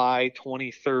July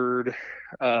 23rd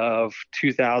of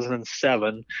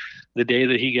 2007, the day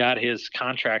that he got his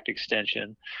contract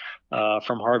extension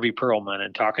from Harvey Perlman,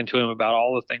 and talking to him about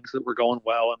all the things that were going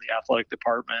well in the athletic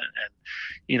department. And,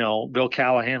 Bill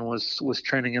Callahan was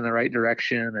trending in the right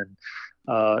direction,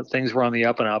 and things were on the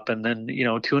up and up. And then,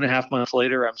 2.5 months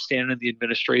later, I'm standing in the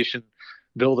administration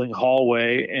building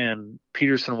hallway, and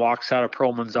Peterson walks out of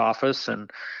Perlman's office,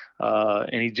 and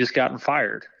he'd just gotten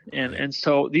fired. And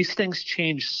so these things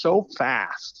change so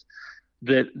fast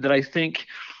that I think,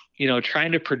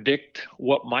 trying to predict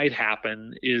what might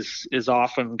happen is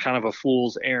often kind of a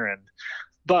fool's errand.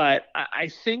 But I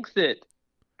think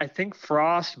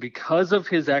Frost, because of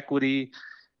his equity,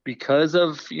 because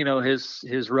of,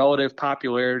 his relative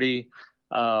popularity,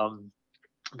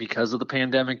 because of the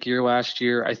pandemic year last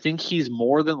year, I think he's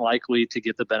more than likely to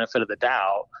get the benefit of the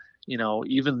doubt,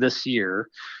 even this year,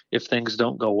 if things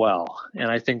don't go well.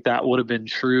 And I think that would have been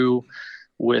true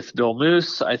with Bill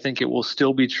Moose. I think it will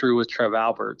still be true with Trev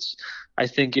Alberts. I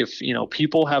think if,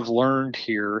 people have learned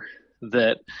here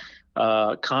that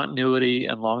continuity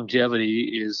and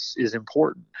longevity is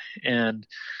important. And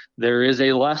there is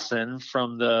a lesson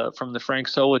from the Frank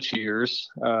Solich years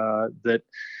that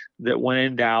when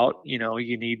in doubt, you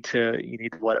need to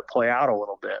let it play out a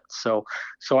little bit. So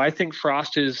I think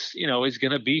Frost is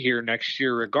going to be here next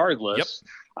year regardless. Yep.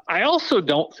 I also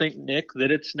don't think, Nick, that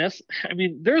it's necessary. I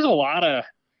mean, there's a lot of,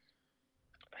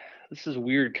 this is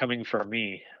weird coming from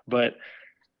me, but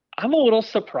I'm a little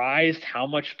surprised how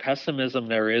much pessimism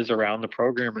there is around the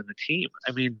program and the team.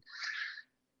 I mean,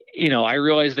 I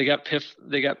realize they got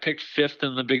picked fifth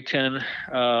in the Big Ten,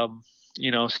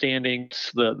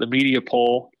 standings, the media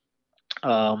poll.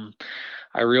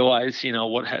 I realize,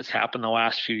 what has happened the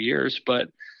last few years, but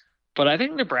but I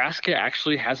think Nebraska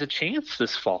actually has a chance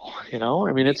this fall. I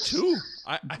mean, Me too.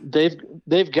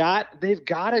 they've got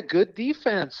a good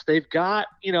defense. They've got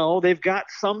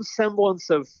some semblance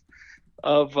of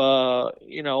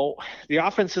the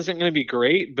offense isn't going to be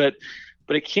great, but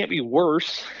it can't be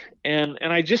worse. And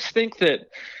I just think that,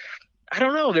 I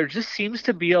don't know, there just seems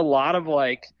to be a lot of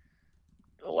like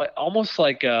almost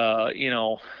like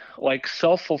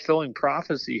self-fulfilling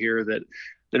prophecy here that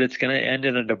it's going to end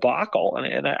in a debacle.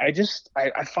 And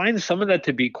I find some of that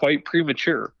to be quite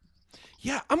premature.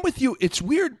 Yeah, I'm with you. It's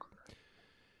weird.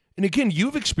 And again,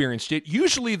 you've experienced it.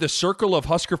 Usually the circle of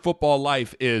Husker football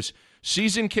life is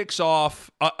season kicks off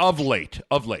of late,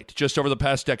 just over the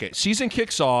past decade. Season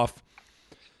kicks off.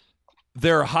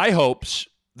 There are high hopes.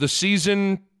 The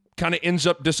season kind of ends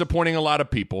up disappointing a lot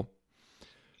of people.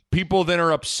 People then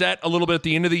are upset a little bit at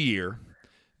the end of the year.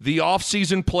 The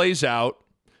offseason plays out.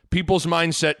 People's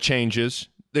mindset changes.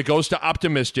 It goes to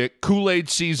optimistic. Kool-Aid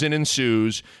season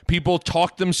ensues. People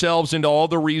talk themselves into all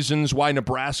the reasons why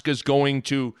Nebraska's going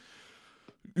to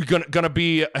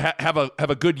be have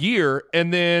a good year.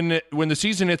 And then when the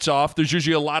season hits off, there's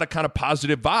usually a lot of kind of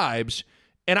positive vibes.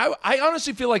 And I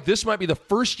honestly feel like this might be the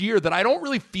first year that I don't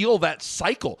really feel that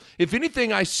cycle. If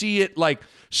anything, I see it like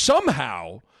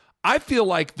somehow I feel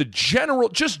like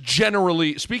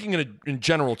generally speaking in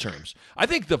general terms, I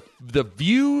think the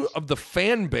view of the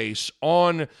fan base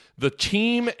on the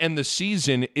team and the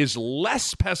season is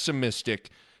less pessimistic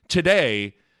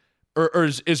today, or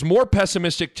is more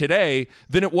pessimistic today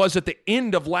than it was at the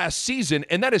end of last season,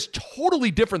 and that is totally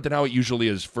different than how it usually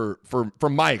is from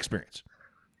my experience.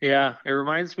 Yeah, it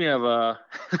reminds me of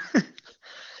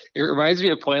it reminds me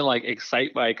of playing like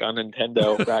Excite Bike on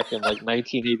Nintendo back in like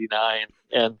 1989,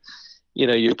 and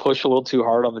you push a little too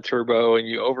hard on the turbo and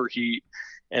you overheat,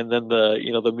 and then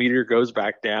the meter goes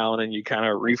back down and you kind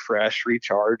of refresh,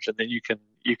 recharge, and then you can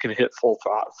hit full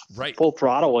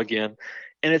throttle again.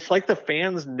 And it's like the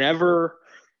fans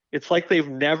it's like they've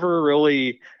never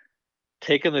really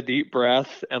taken the deep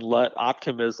breath and let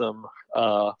optimism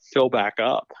fill back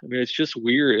up. I mean, it's just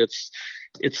weird.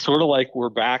 It's sort of like we're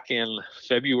back in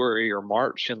February or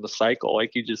March in the cycle,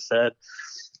 like you just said.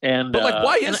 But like,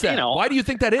 why is that? Why do you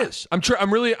think that is? I'm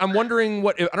wondering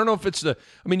I don't know if it's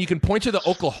you can point to the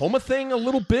Oklahoma thing a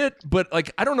little bit, but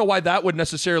like, I don't know why that would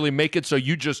necessarily make it so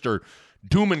you just are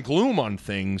doom and gloom on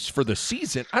things for the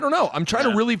season. I don't know. I'm trying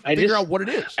to really figure out what it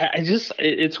is.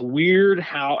 It's weird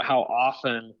how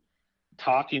often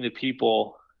talking to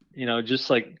people, just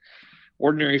like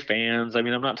ordinary fans. I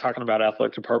mean, I'm not talking about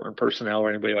athletic department personnel or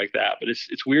anybody like that, but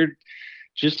it's weird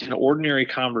just in ordinary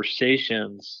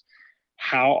conversations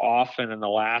how often in the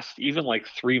last even like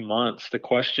 3 months the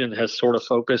question has sort of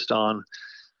focused on,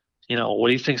 what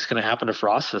do you think is going to happen to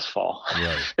Frost this fall?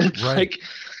 Right.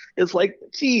 It's like,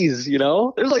 geez,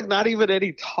 there's like not even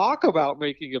any talk about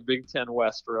making a Big Ten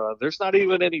West run. There's not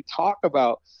even any talk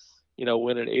about,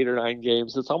 winning 8 or 9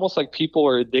 games. It's almost like people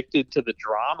are addicted to the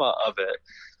drama of it.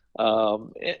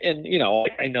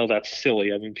 I know that's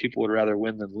silly. I mean, people would rather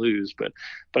win than lose, but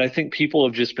I think people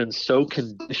have just been so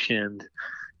conditioned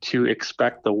to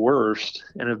expect the worst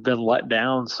and have been let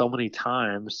down so many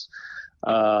times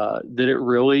that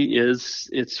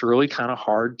it's really kind of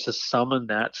hard to summon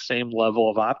that same level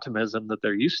of optimism that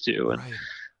they're used to. And,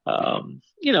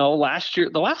 last year,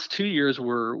 the last 2 years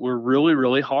were really,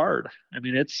 really hard. I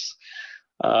mean, it's,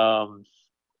 last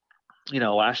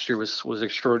year was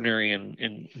extraordinary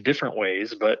in different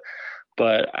ways, but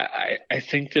I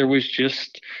think there was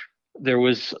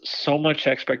so much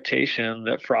expectation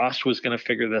that Frost was going to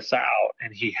figure this out,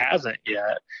 and he hasn't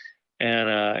yet.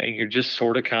 And you're just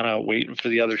sort of kind of waiting for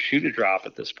the other shoe to drop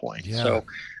at this point. Yeah. So,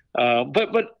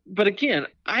 but again,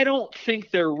 I don't think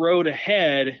their road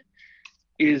ahead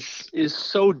is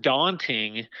so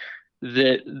daunting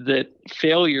that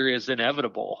failure is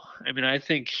inevitable. I mean, I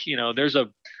think, there's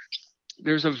a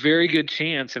very good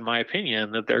chance, in my opinion,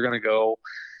 that they're going to go,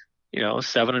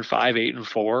 7-5,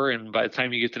 8-4, and by the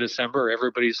time you get to December,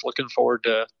 everybody's looking forward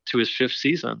to his 5th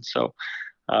season. So,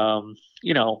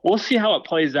 we'll see how it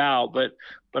plays out. But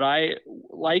I,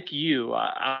 like you,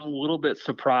 I'm a little bit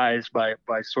surprised by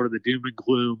sort of the doom and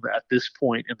gloom at this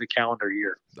point in the calendar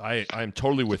year. I'm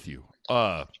totally with you.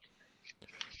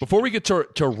 Before we get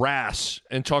to Ras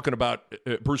and talking about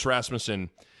Bruce Rasmussen,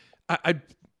 I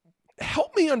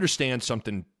help me understand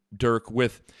something, Dirk,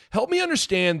 help me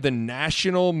understand the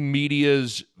national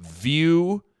media's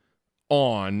view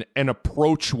on and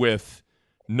approach with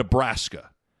Nebraska.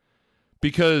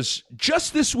 Because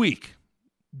just this week,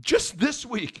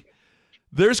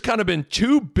 there's kind of been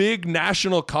 2 big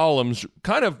national columns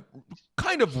kind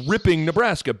of ripping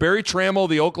Nebraska. Barry Trammell,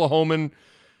 the Oklahoman,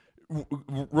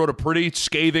 wrote a pretty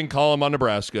scathing column on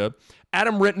Nebraska.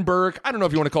 Adam Rittenberg, I don't know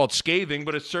if you want to call it scathing,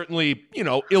 but it certainly,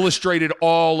 illustrated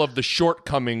all of the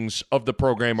shortcomings of the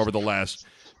program over the last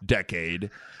decade.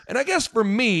 And I guess for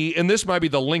me, and this might be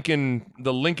the Lincoln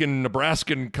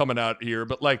Nebraskan coming out here,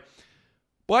 but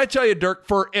I tell you, Dirk,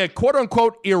 for a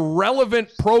quote-unquote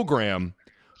irrelevant program,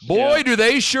 boy, do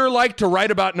they sure like to write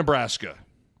about Nebraska.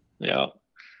 Yeah.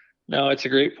 No, it's a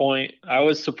great point. I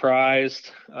was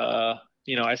surprised. I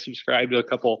subscribe to a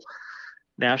couple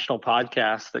national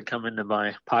podcasts that come into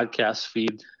my podcast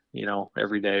feed,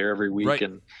 every day or every week. Right.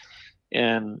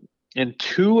 And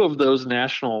two of those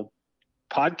national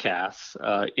podcasts,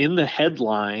 in the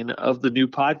headline of the new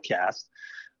podcast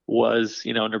was,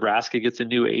 Nebraska gets a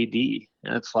new AD.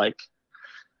 And it's like,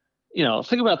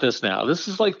 think about this now. This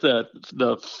is like the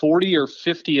 40 or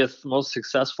 50th most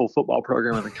successful football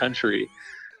program in the country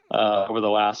over the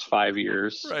last 5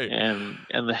 years. Right. And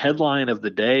the headline of the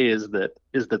day is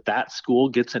that school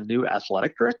gets a new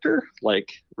athletic director.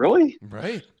 Like, really?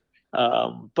 Right.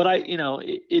 But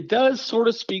it does sort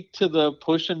of speak to the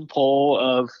push and pull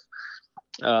of,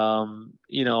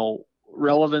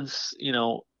 relevance,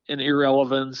 and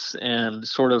irrelevance, and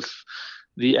sort of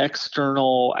the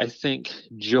external, I think,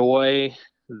 joy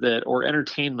or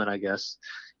entertainment, I guess.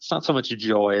 It's not so much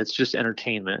joy, it's just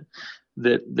entertainment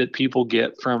that people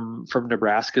get from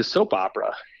Nebraska's soap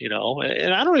opera,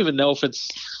 and I don't even know if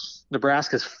it's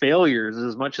Nebraska's failures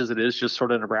as much as it is just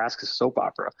sort of Nebraska's soap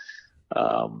opera.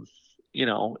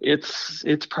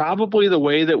 It's probably the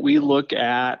way that we look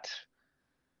at,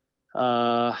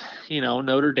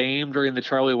 Notre Dame during the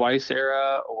Charlie Weiss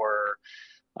era, or,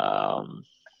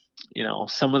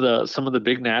 some of the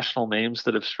big national names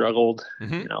that have struggled.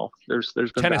 Mm-hmm. There's been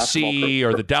Tennessee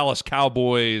or the Dallas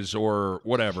Cowboys or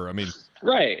whatever. I mean,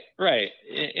 right.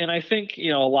 And I think,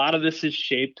 a lot of this is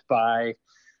shaped by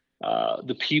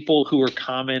the people who are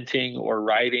commenting or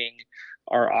writing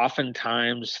are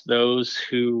oftentimes those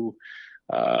who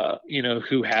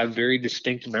have very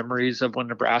distinct memories of when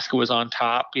Nebraska was on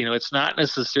top. It's not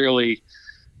necessarily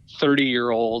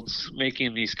 30-year-olds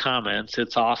making these comments.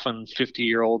 It's often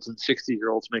 50-year-olds and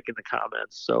 60-year-olds making the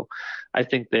comments. So I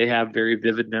think they have very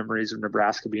vivid memories of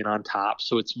Nebraska being on top.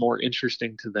 So it's more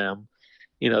interesting to them,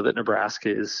 that Nebraska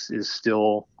is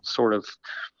still sort of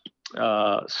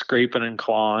scraping and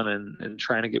clawing and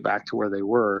trying to get back to where they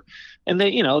were. And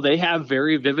they have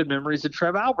very vivid memories of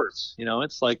Trev Alberts.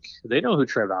 It's like they know who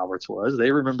Trev Alberts was.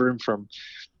 They remember him from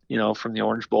the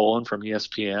Orange Bowl and from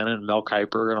ESPN and Mel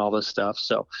Kiper and all this stuff.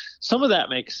 So some of that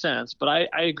makes sense, but I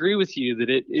agree with you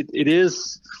that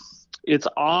it's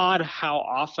odd how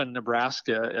often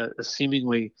Nebraska, a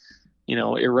seemingly,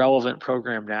 irrelevant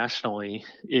program nationally,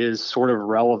 is sort of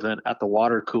relevant at the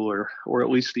water cooler, or at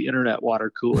least the internet water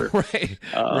cooler. Right.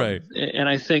 Right. And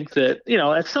I think that,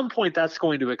 at some point that's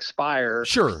going to expire.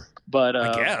 Sure. But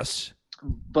I guess.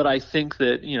 But I think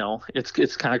that,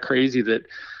 it's kind of crazy that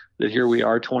here we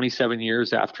are 27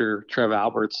 years after Trev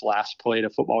Alberts last played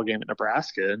a football game at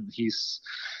Nebraska, and he's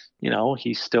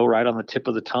still right on the tip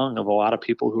of the tongue of a lot of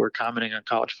people who are commenting on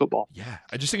college football. Yeah,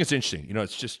 I just think it's interesting.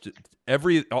 It's just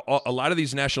a lot of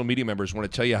these national media members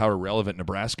want to tell you how irrelevant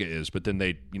Nebraska is, but then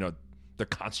they're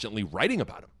constantly writing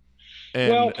about him.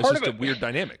 And it's just a weird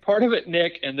dynamic. Part of it,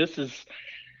 Nick, and this is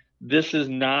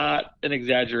not an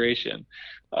exaggeration.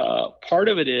 Part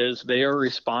of it is they are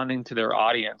responding to their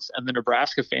audience, and the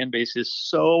Nebraska fan base is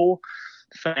so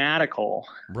fanatical,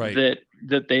 right,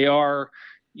 that they are,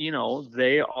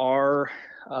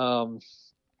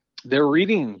 they're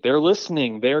reading, they're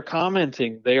listening, they're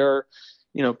commenting, they're,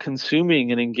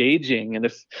 consuming and engaging. And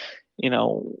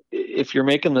if you're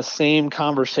making the same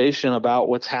conversation about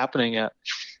what's happening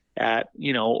at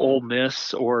Ole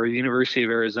Miss or University of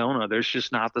Arizona, there's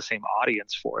just not the same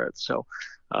audience for it. So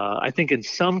I think in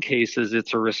some cases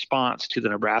it's a response to the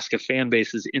Nebraska fan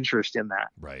base's interest in that.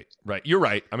 Right. You're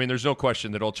right. I mean, there's no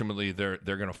question that ultimately they're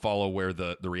going to follow where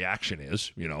the reaction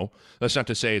is. That's not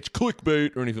to say it's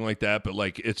clickbait or anything like that, but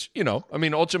it's I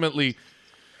mean, ultimately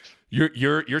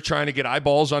you're trying to get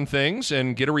eyeballs on things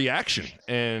and get a reaction,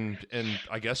 and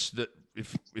I guess that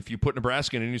if you put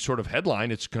Nebraska in any sort of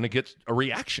headline, it's going to get a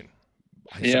reaction.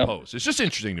 I suppose it's just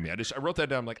interesting to me. I wrote that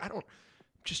down. I'm like, I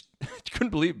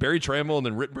couldn't believe Barry Trammell and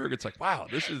then Rittenberg. It's like, wow,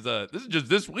 this is just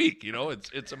this week.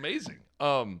 It's amazing.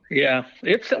 Yeah,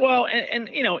 it's and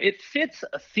it fits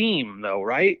a theme though,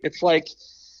 right? It's like,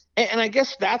 and I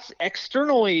guess that's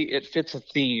externally it fits a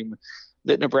theme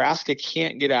that Nebraska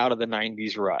can't get out of the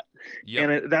 90s rut. Yep.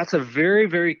 And that's a very,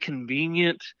 very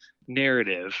convenient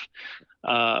narrative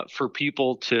for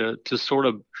people to sort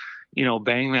of,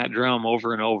 bang that drum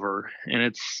over and over. And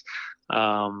it's,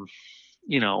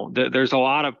 there's a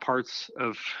lot of parts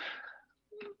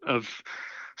of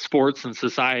sports and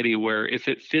society where if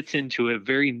it fits into a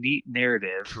very neat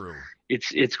narrative, True.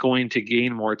 it's going to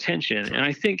gain more attention. True. And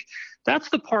I think that's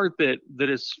the part that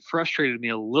has frustrated me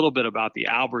a little bit about the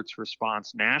Alberts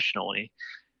response nationally,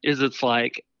 is it's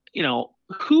like,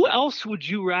 who else would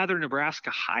you rather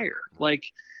Nebraska hire? Like,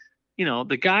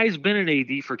 the guy's been an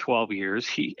AD for 12 years.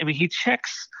 He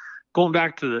checks, going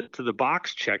back to the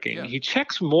box checking, Yeah. he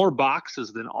checks more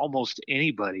boxes than almost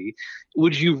anybody.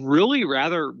 Would you really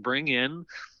rather bring in,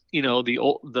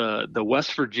 the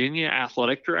West Virginia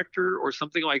athletic director or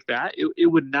something like that? It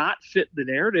would not fit the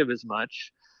narrative as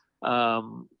much,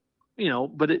 but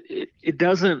it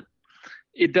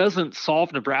doesn't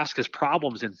solve Nebraska's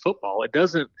problems in football. It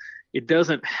doesn't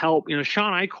help.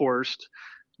 Sean Eichhorst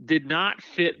did not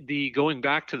fit the going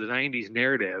back to the 90s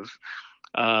narrative.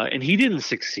 And he didn't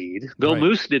succeed. Bill Right.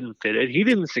 Moose didn't fit it. He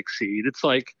didn't succeed. It's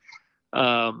like,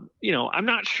 I'm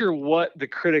not sure what the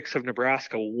critics of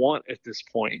Nebraska want at this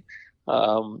point,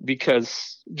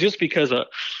 because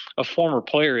a former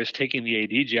player is taking the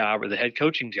AD job or the head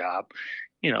coaching job,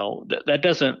 that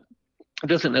doesn't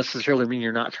necessarily mean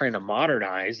you're not trying to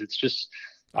modernize. It's just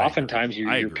oftentimes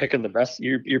you're picking the best.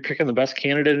 You're picking the best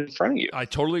candidate in front of you. I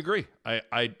totally agree.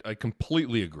 I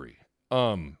completely agree.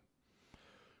 So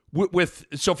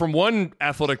from one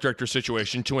athletic director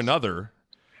situation to another,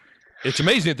 it's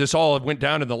amazing that this all went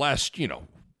down in the last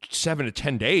 7 to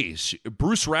 10 days.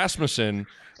 Bruce Rasmussen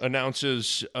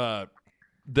announces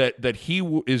that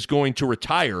he is going to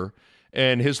retire,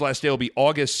 and his last day will be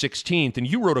August 16th. And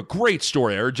you wrote a great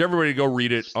story. I urge everybody to go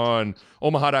read it on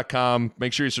omaha.com.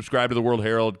 Make sure you subscribe to the World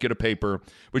Herald, get a paper.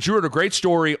 But you wrote a great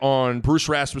story on Bruce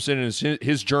Rasmussen and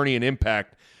his journey and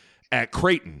impact at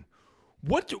Creighton.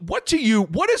 What's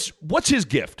his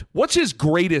gift? What's his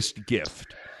greatest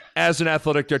gift as an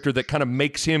athletic director that kind of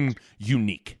makes him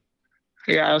unique?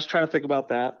 Yeah, I was trying to think about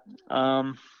that.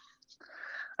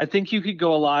 I think you could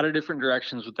go a lot of different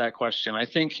directions with that question. I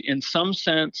think in some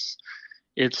sense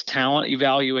it's talent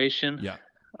evaluation. Yeah.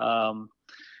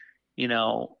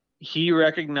 He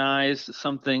recognized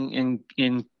something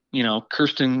in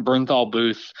Kirsten Bernthal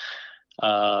Booth,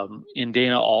 in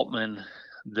Dana Altman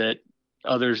that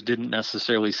others didn't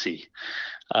necessarily see,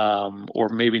 or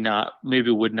maybe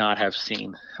would not have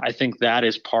seen. I think that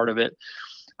is part of it.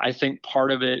 I think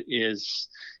part of it is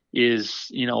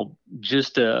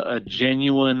just a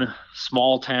genuine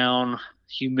small town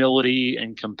humility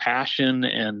and compassion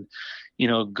and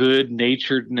good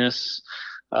naturedness,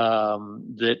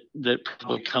 that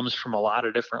probably comes from a lot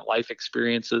of different life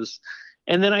experiences.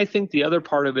 And then I think the other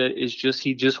part of it is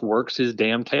he just works his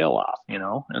damn tail off,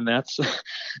 and that's,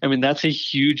 that's a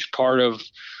huge part of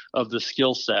the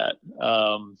skill set.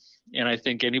 And I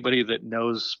think anybody that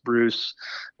knows Bruce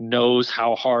knows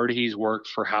how hard he's worked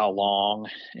for how long.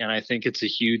 And I think it's a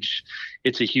huge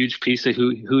piece of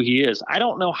who he is. I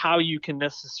don't know how you can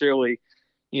necessarily,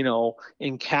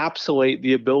 encapsulate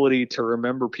the ability to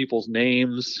remember people's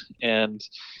names and,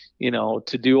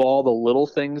 to do all the little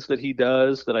things that he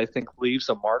does that I think leaves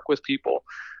a mark with people.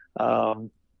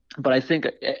 But I think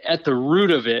at the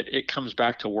root of it, it comes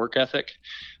back to work ethic.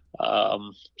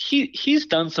 He's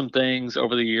done some things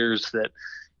over the years that,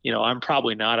 I'm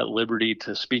probably not at liberty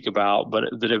to speak about, but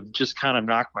that have just kind of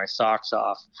knocked my socks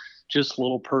off. Just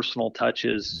little personal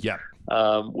touches, yeah,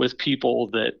 with people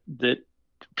that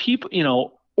people,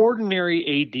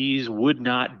 ordinary ADs would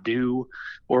not do,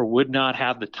 or would not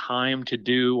have the time to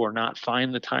do, or not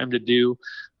find the time to do.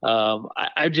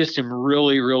 I just am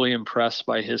really, really impressed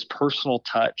by his personal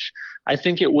touch. I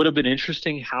think it would have been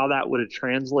interesting how that would have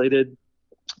translated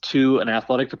to an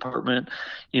athletic department,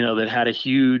 that had a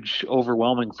huge,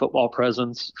 overwhelming football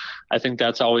presence. I think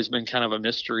that's always been kind of a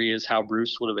mystery, is how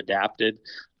Bruce would have adapted.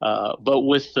 But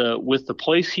with the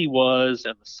place he was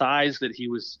and the size that he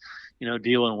was,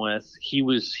 dealing with, he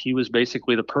was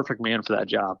basically the perfect man for that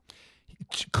job.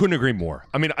 Couldn't agree more.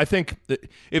 I think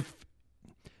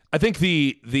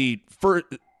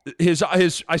his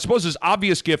I suppose his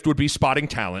obvious gift would be spotting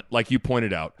talent, like you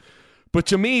pointed out. But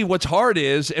to me, what's hard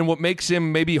is, and what makes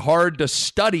him maybe hard to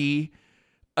study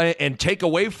and take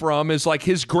away from, is like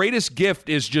his greatest gift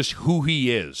is just who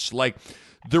he is. Like,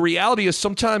 the reality is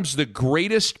sometimes the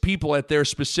greatest people at their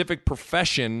specific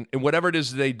profession and whatever it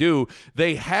is they do,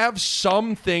 they have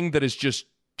something that is just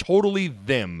totally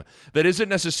them, that isn't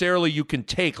necessarily you can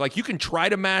take. Like, you can try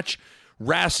to match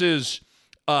Rass's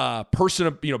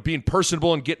being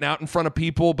personable and getting out in front of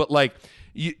people, but like,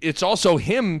 it's also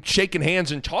him shaking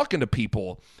hands and talking to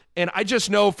people. And I just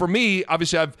know, for me,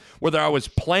 obviously, whether I was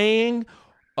playing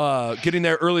getting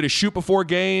there early to shoot before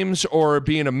games, or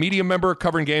being a media member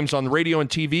covering games on the radio and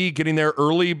TV, getting there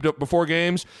early before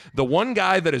games. The one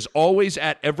guy that is always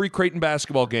at every Creighton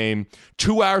basketball game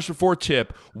 2 hours before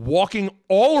tip, walking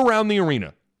all around the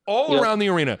arena,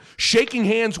 shaking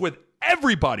hands with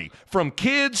everybody from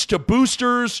kids to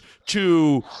boosters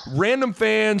to random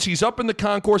fans. He's up in the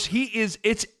concourse.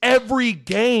 It's every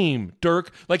game,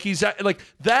 Dirk. Like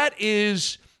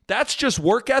that's just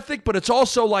work ethic, but it's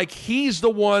also like he's the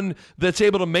one that's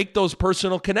able to make those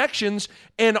personal connections.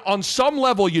 And on some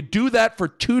level, you do that for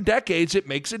 2 decades, it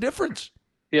makes a difference.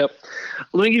 Yep.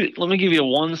 Let me give you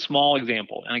one small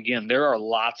example. And again, there are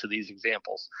lots of these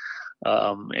examples.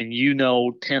 And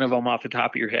 10 of them off the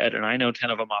top of your head, and I know 10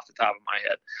 of them off the top of my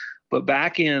head. But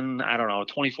back in, I don't know,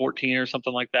 2014 or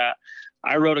something like that,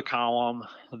 I wrote a column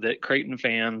that Creighton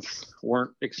fans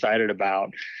weren't excited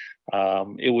about.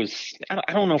 It was,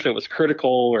 I don't know if it was critical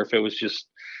or if it was just,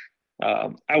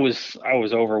 I was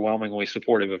overwhelmingly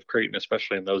supportive of Creighton,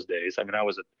 especially in those days. I mean, I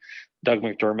was a Doug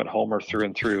McDermott homer through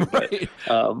and through, Right.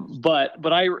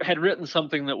 but I had written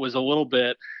something that was a little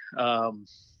bit,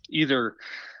 either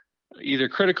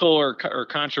critical or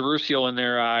controversial in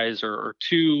their eyes, or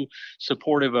too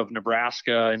supportive of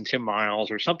Nebraska and Tim Miles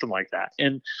or something like that.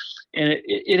 And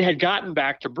it had gotten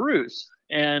back to Bruce.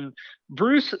 And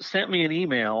Bruce sent me an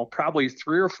email, probably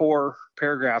 3 or 4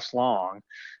 paragraphs long,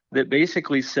 that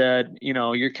basically said,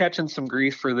 you're catching some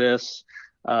grief for this.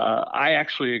 I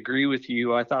actually agree with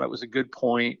you. I thought it was a good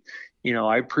point.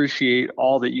 I appreciate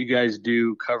all that you guys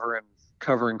do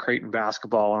covering Creighton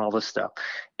basketball and all this stuff.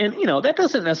 And, that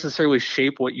doesn't necessarily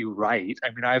shape what you write.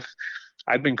 I mean,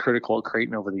 I've been critical of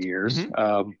Creighton over the years,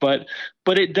 but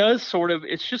it does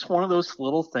it's just one of those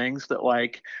little things that,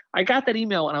 like, I got that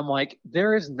email and I'm like,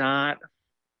 there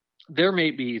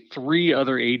may be 3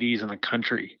 other ADs in the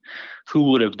country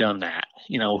who would have done that,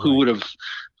 who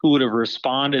would have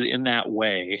responded in that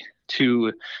way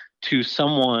to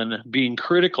someone being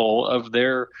critical of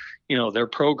their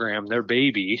program, their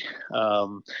baby.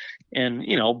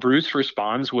 And Bruce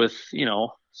responds with,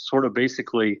 sort of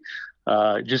basically,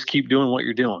 just keep doing what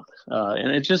you're doing.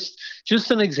 And it's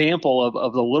just an example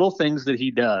of the little things that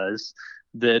he does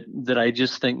that I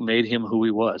just think made him who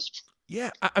he was. Yeah.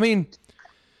 I mean,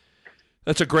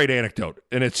 that's a great anecdote,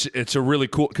 and it's a really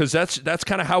cool, because that's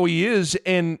kind of how he is.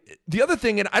 And the other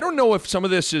thing, and I don't know if some of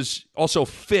this is also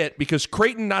fit, because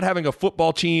Creighton not having a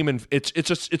football team, and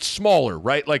it's smaller,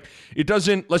 right? Like, it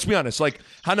doesn't. Let's be honest. Like,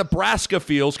 how Nebraska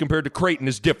feels compared to Creighton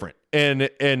is different, and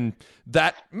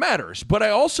that matters. But I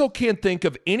also can't think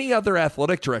of any other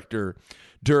athletic director,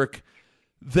 Dirk,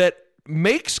 that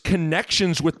makes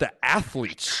connections with the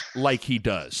athletes like he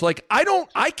does. Like,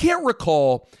 I can't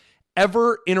recall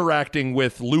ever interacting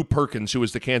with Lou Perkins, who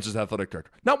was the Kansas athletic director.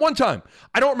 Not one time.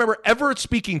 I don't remember ever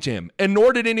speaking to him, and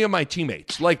nor did any of my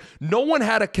teammates. Like, no one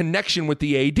had a connection with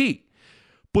the AD.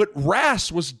 But Ras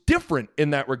was different in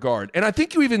that regard. And I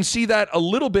think you even see that a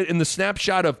little bit in the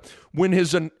snapshot of when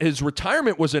his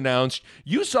retirement was announced.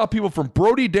 You saw people from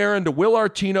Brody Darren to Will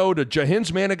Artino to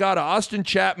Jahins Manigat to Austin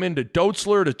Chapman to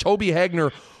Doetzler to Toby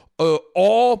Hagner,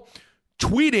 all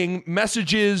tweeting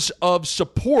messages of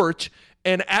support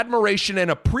and admiration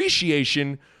and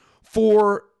appreciation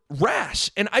for Ras.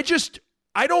 And I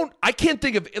can't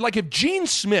think of, like, if Gene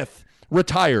Smith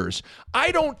retires,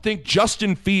 I don't think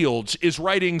Justin Fields is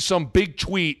writing some big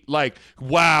tweet like,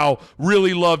 wow,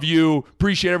 really love you,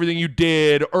 appreciate everything you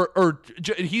did, or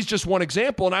he's just one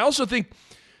example. And I also think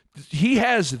he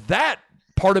has that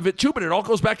part of it too, but it all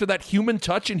goes back to that human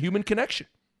touch and human connection.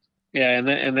 Yeah,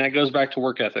 and that goes back to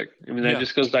work ethic. I mean, that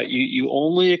just goes back. You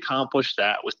only accomplish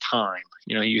that with time.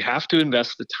 You have to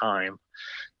invest the time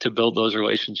to build those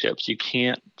relationships. You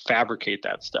can't fabricate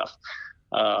that stuff.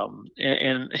 I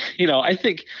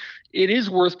think it is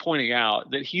worth pointing out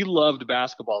that he loved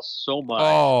basketball so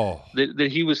much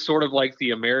that he was sort of like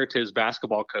the emeritus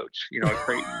basketball coach, at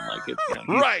Creighton. Like,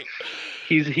 right.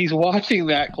 He's watching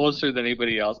that closer than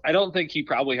anybody else. I don't think he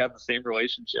probably had the same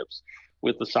relationships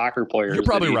with the soccer players. You're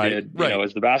probably that he right. did,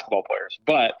 as the basketball players.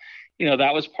 But,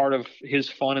 that was part of his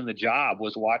fun in the job,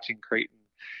 was watching Creighton,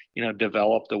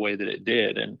 develop the way that it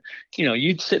did. And,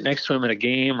 you'd sit next to him in a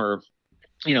game, or,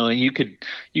 and you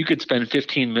could spend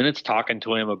 15 minutes talking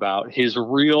to him about his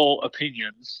real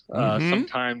opinions,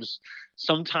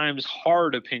 sometimes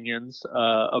hard opinions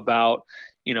about,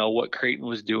 what Creighton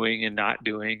was doing and not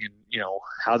doing, and,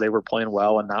 how they were playing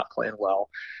well and not playing well.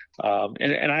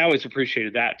 And I always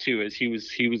appreciated that too, as he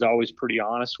was always pretty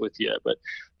honest with you, but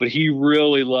he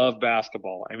really loved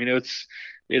basketball. I mean,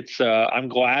 I'm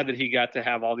glad that he got to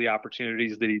have all the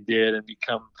opportunities that he did and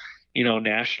become,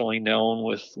 nationally known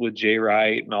with Jay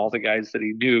Wright and all the guys that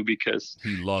he knew, because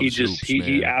He loves hoops, he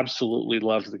man. absolutely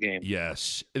loves the game.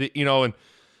 Yes. And I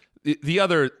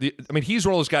mean, he's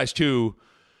one of those guys too,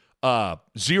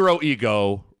 zero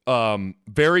ego,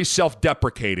 very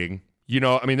self-deprecating.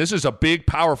 I mean, this is a big,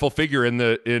 powerful figure in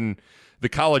the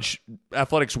college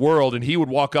athletics world, and he would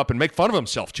walk up and make fun of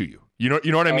himself to you. You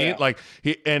know what I mean? Yeah. Like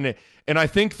and I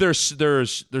think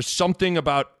there's something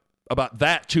about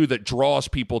that too that draws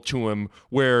people to him,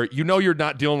 where you're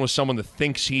not dealing with someone that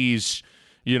thinks he's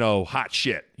hot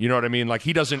shit. You know what I mean? Like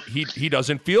he doesn't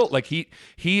feel like he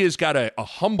has got a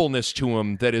humbleness to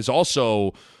him that is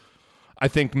also, I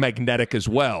think, magnetic as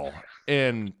well.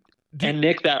 And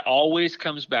Nick, that always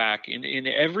comes back in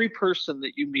every person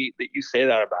that you meet that you say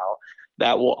that about.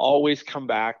 That will always come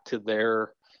back to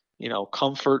their,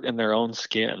 comfort in their own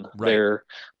skin, right.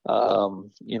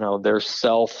 their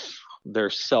self,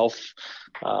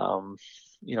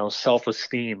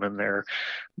 self-esteem, and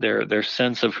their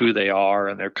sense of who they are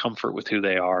and their comfort with who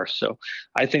they are. So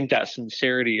I think that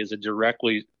sincerity is a direct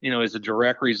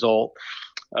result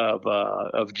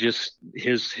of just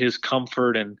his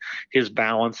comfort and his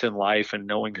balance in life and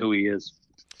knowing who he is.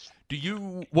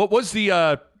 What was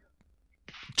the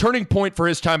turning point for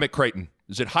his time at Creighton?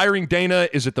 Is it hiring Dana?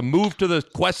 Is it the move to the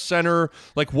Quest Center?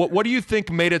 Like, what do you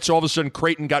think made it so all of a sudden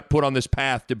Creighton got put on this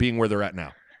path to being where they're at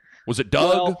now? Was it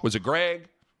Doug? Well, was it Greg?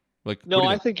 Like, no,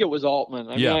 I think it was Altman.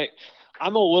 I mean,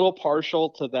 I'm a little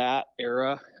partial to that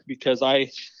era because I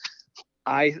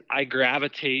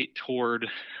gravitate toward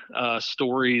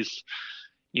stories,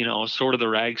 sort of the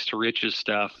rags to riches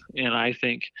stuff, and I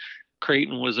think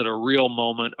Creighton was at a real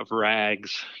moment of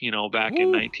rags, back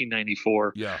in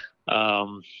 1994. Yeah.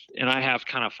 And I have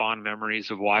kind of fond memories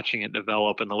of watching it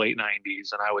develop in the late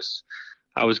 90s, and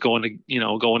I was going to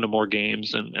more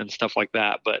games and stuff like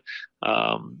that. But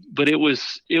it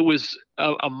was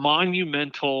a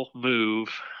monumental move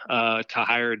to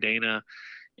hire Dana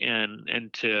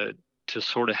and to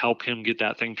sort of help him get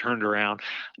that thing turned around.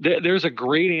 There's a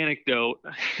great anecdote.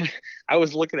 I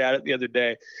was looking at it the other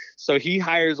day. So he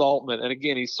hires Altman, and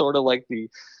again, he's sort of like the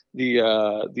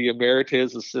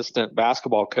emeritus assistant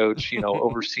basketball coach,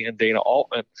 overseeing Dana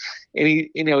Altman, and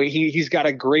he's got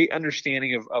a great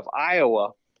understanding of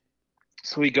Iowa.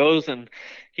 So he goes and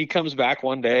he comes back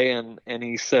one day and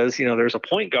he says, there's a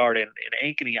point guard in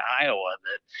Ankeny, Iowa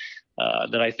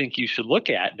that I think you should look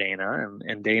at, Dana.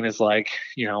 And Dana's like,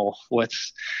 tell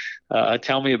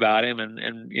me about him.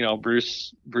 And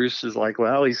Bruce is like,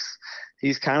 well,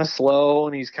 he's kind of slow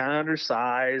and he's kind of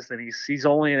undersized and he's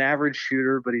only an average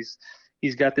shooter, but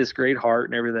he's got this great heart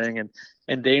and everything.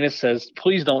 And Dana says,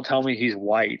 please don't tell me he's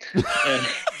white.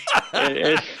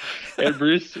 And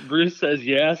Bruce says,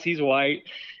 yes, he's white.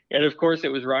 And of course, it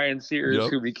was Ryan Sears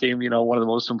who became, one of the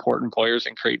most important players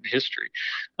in Creighton history.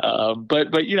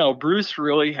 But Bruce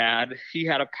really had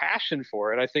a passion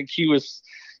for it. I think he was,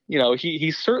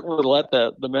 he certainly let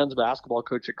the men's basketball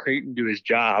coach at Creighton do his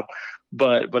job,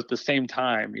 but at the same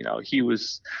time, he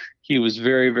was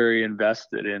very, very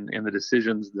invested in the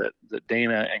decisions that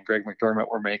Dana and Greg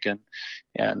McDermott were making.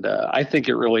 And I think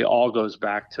it really all goes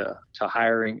back to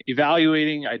hiring,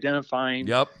 evaluating, identifying.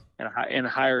 Yep. And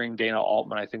hiring Dana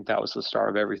Altman. I think that was the start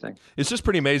of everything. It's just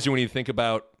pretty amazing when you think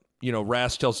about,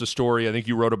 Ras tells the story. I think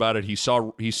you wrote about it. He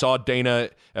saw Dana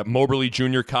at Moberly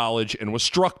Junior College and was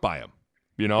struck by him,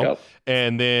 Yep.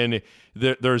 And then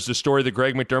there's the story that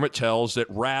Greg McDermott tells that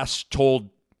Ras told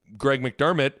Greg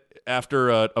McDermott after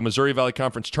a Missouri Valley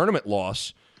Conference tournament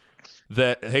loss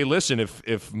that, hey, listen,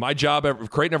 if my job,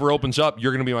 if Creighton ever opens up,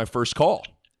 you're going to be my first call.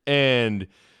 And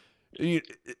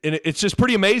it's just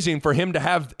pretty amazing for him to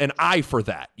have an eye for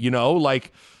that,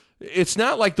 like it's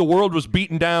not like the world was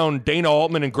beating down Dana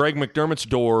Altman and Greg McDermott's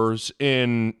doors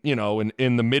in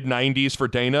the mid 90s for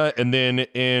Dana. And then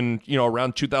in,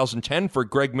 around 2010 for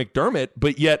Greg McDermott,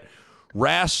 but yet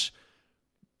Ras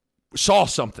saw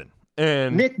something.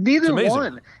 And Nick, neither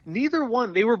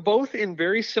one, they were both in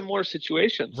very similar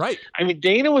situations. Right. I mean,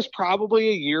 Dana was probably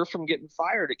a year from getting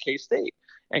fired at K-State.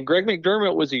 And Greg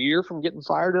McDermott was a year from getting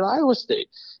fired at Iowa State.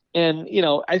 And,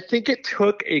 I think it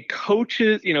took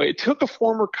it took a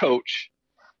former coach.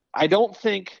 I don't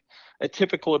think a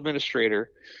typical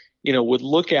administrator, would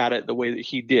look at it the way that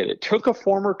he did. It took a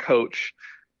former coach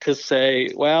to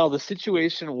say, well, the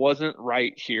situation wasn't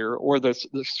right here, or the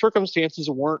circumstances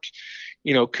weren't,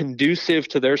 conducive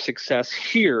to their success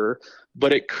here,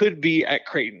 but it could be at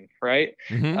Creighton, right?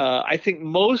 Mm-hmm. I think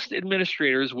most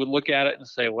administrators would look at it and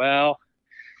say, well,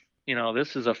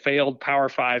 this is a failed Power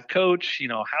 5 coach.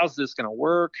 How's this going to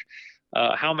work?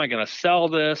 How am I going to sell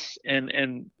this?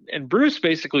 And Bruce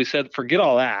basically said, forget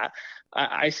all that.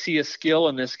 I see a skill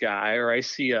in this guy, or I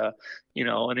see an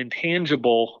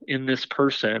intangible in this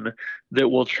person that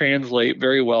will translate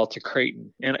very well to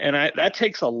Creighton. That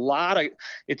takes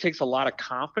it takes a lot of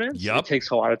confidence. Yep. It takes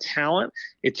a lot of talent.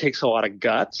 It takes a lot of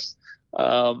guts.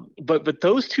 But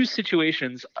those two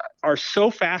situations are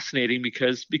so fascinating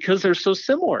because they're so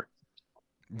similar.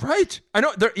 Right. I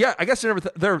know. I guess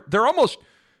they're almost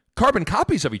carbon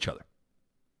copies of each other.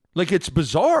 Like, it's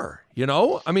bizarre,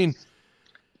 I mean,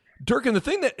 Dirk, and the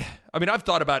thing that, I've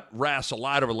thought about Ras a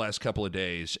lot over the last couple of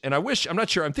days, and I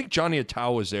think Johnny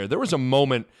Atau was there. There was a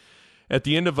moment at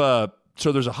the end of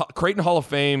so there's a Creighton Hall of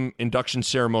Fame induction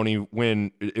ceremony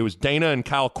when it was Dana and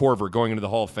Kyle Korver going into the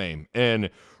Hall of Fame. And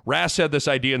Ras had this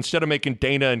idea, instead of making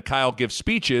Dana and Kyle give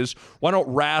speeches, why don't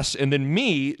Ras and then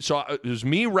me, so it was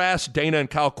me, Ras, Dana, and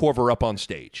Kyle Korver up on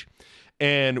stage.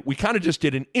 And we kind of just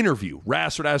did an interview.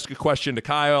 Ras would ask a question to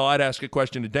Kyle, I'd ask a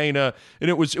question to Dana,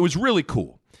 and it was really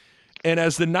cool. And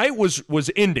as the night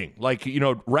was ending,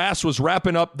 Ras was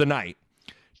wrapping up the night,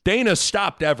 Dana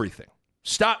stopped everything.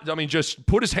 Just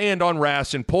put his hand on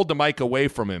Ras and pulled the mic away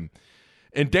from him.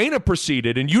 And Dana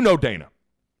proceeded, and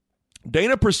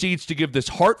Dana proceeds to give this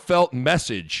heartfelt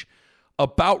message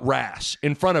about Ras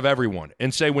in front of everyone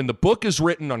and say, when the book is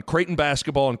written on Creighton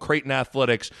basketball and Creighton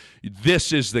athletics,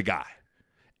 this is the guy.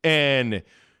 And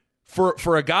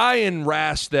for a guy in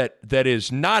Ras that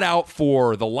is not out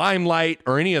for the limelight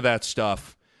or any of that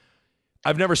stuff,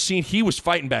 I've never seen. He was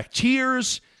fighting back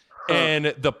tears,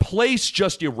 and the place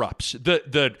just erupts.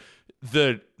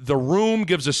 The room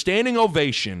gives a standing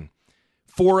ovation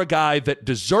for a guy that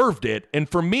deserved it. And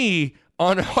for me,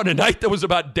 on a night that was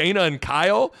about Dana and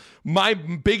Kyle, my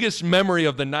biggest memory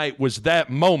of the night was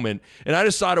that moment. And I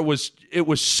just thought it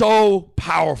was so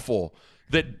powerful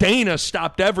that Dana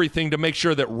stopped everything to make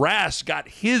sure that Ras got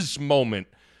his moment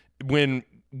when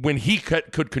he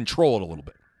could control it a little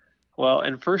bit. Well,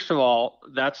 and first of all,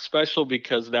 that's special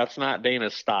because that's not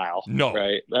Dana's style. No.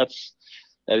 Right? That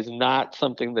is not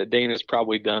something that Dana's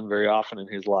probably done very often in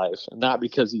his life. And not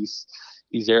because he's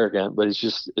arrogant, but it's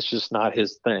just not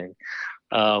his thing.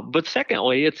 But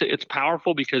secondly, it's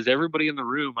powerful because everybody in the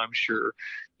room, I'm sure,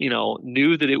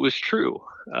 knew that it was true,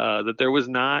 that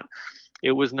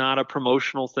it was not a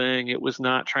promotional thing. It was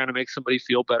not trying to make somebody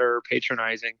feel better or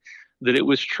patronizing, that it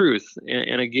was truth.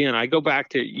 And again, I go back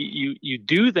to you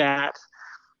do that,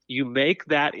 you make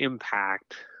that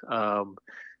impact.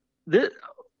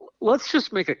 Let's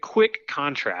just make a quick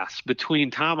contrast between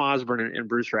Tom Osborne and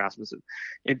Bruce Rasmussen,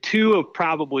 and two of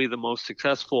probably the most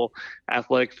successful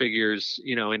athletic figures,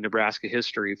 in Nebraska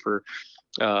history for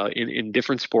in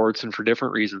different sports and for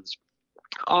different reasons.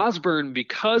 Osborne,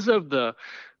 because of the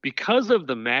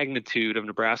magnitude of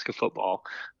Nebraska football,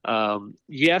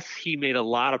 yes, he made a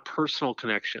lot of personal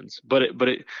connections, but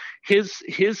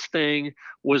his thing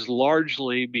was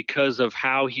largely because of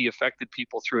how he affected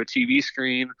people through a TV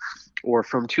screen or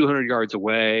from 200 yards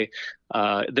away.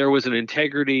 There was an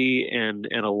integrity and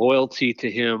a loyalty to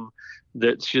him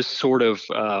that's just sort of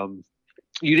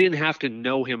you didn't have to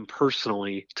know him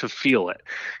personally to feel it.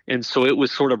 And so it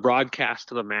was sort of broadcast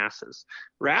to the masses.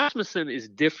 Rasmussen is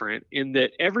different in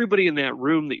that everybody in that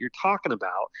room that you're talking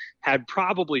about had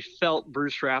probably felt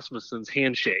Bruce Rasmussen's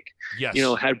handshake. Yes.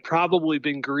 Had probably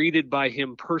been greeted by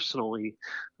him personally.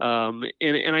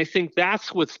 And I think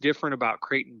that's what's different about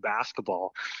Creighton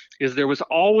basketball, is there was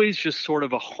always just sort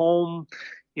of a home,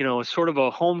 sort of a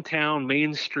hometown,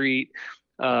 Main Street,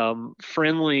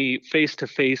 friendly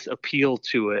face-to-face appeal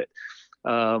to it,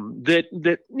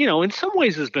 that in some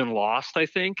ways has been lost, I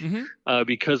think,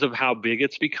 because of how big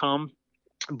it's become.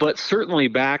 But certainly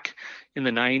back in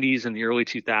the 90s and the early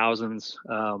 2000s,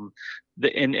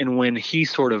 and when he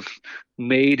sort of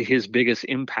made his biggest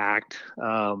impact,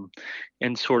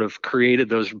 and sort of created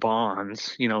those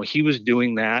bonds, he was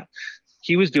doing that.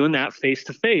 He was doing that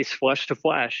face-to-face,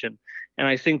 flesh-to-flesh, and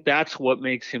I think that's what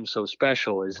makes him so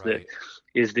special, is right.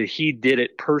 that he did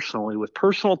it personally with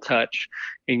personal touch,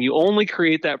 and you only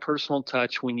create that personal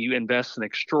touch when you invest an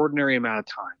extraordinary amount of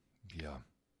time. Yeah,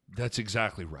 that's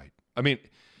exactly right. I mean,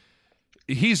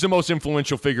 he's the most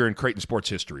influential figure in Creighton sports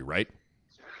history, right?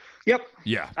 Yep.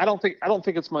 Yeah. I don't think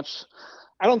it's much.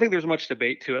 I don't think there's much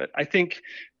debate to it. I think,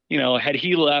 had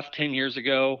he left 10 years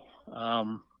ago,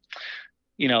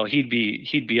 he'd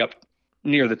be up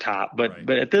near the top. But right.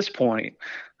 But at this point,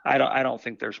 I don't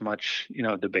think there's much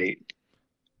debate.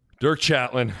 Dirk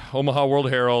Chatelain, Omaha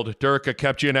World Herald. Dirk, I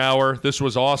kept you an hour. This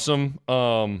was awesome.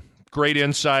 Great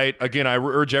insight. Again, I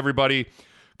urge everybody,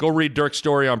 go read Dirk's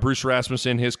story on Bruce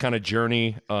Rasmussen, his kind of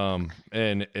journey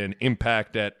and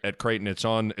impact at Creighton. It's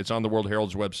on the World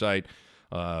Herald's website.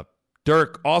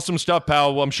 Dirk, awesome stuff,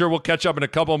 pal. Well, I'm sure we'll catch up in a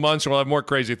couple of months and we'll have more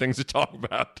crazy things to talk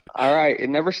about. All right. It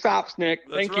never stops, Nick.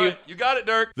 That's Thank right. you. You got it,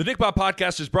 Dirk. The Nick Bob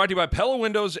Podcast is brought to you by Pella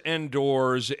Windows and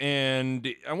Doors. And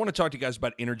I want to talk to you guys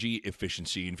about energy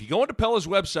efficiency. And if you go into Pella's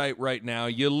website right now,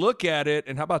 you look at it,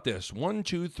 and how about this? 1,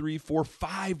 2, 3, 4,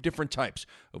 5 different types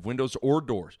of windows or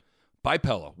doors by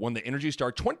Pella won the Energy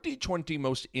Star 2020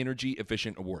 Most Energy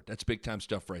Efficient Award. That's big time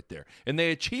stuff right there. And they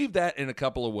achieved that in a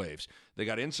couple of ways. They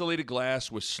got insulated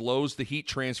glass, which slows the heat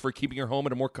transfer, keeping your home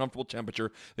at a more comfortable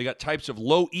temperature. They got types of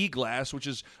low E glass, which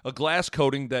is a glass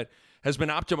coating that has been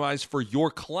optimized for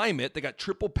your climate. They got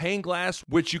triple pane glass,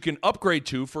 which you can upgrade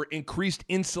to for increased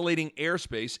insulating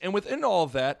airspace. And within all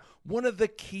of that, one of the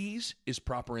keys is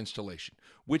proper installation,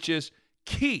 which is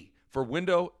key for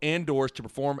window and doors to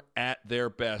perform at their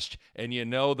best. And you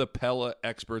know the Pella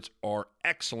experts are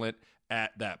excellent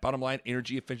at that. Bottom line,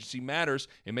 energy efficiency matters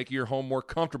in making your home more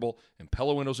comfortable, and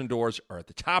Pella windows and doors are at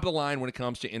the top of the line when it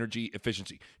comes to energy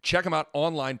efficiency. Check them out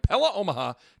online,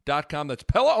 PellaOmaha.com. That's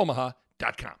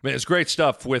PellaOmaha.com. Man, it's great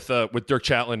stuff with Dirk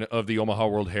Chatelain of the Omaha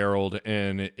World Herald,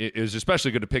 and it is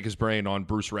especially good to pick his brain on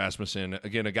Bruce Rasmussen.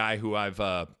 Again, a guy who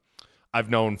I've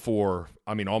known for,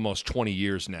 almost 20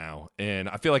 years now. And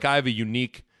I feel like I have a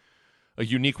unique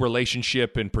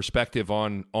relationship and perspective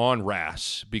on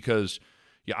Ras because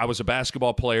I was a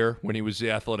basketball player when he was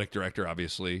the athletic director,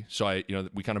 obviously. So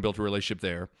we kind of built a relationship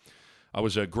there. I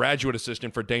was a graduate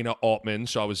assistant for Dana Altman.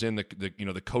 So I was in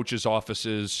the coaches'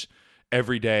 offices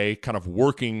every day, kind of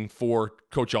working for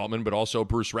Coach Altman, but also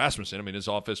Bruce Rasmussen. His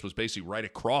office was basically right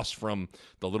across from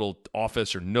the little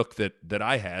office or nook that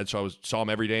I had, so saw him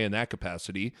every day in that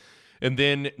capacity. And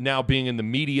then now being in the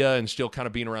media and still kind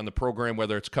of being around the program,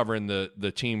 whether it's covering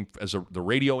the team as the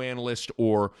radio analyst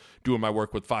or doing my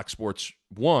work with Fox Sports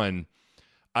 1,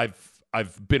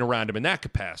 I've been around him in that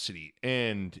capacity.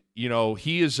 And,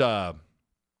 he's a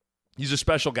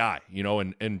special guy,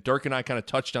 and Dirk and I kind of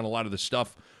touched on a lot of the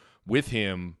stuff with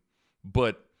him,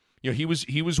 but he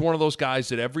was one of those guys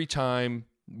that every time,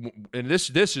 and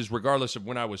this is regardless of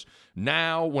when I was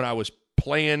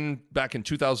playing back in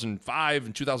 2005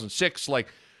 and 2006, like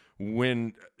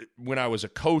when I was a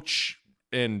coach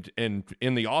and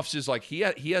in the offices, like he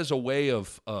has a way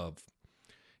of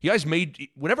he always made,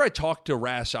 whenever I talked to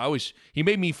Ras, he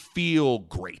made me feel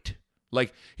great.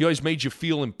 Like he always made you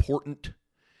feel important.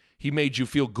 He made you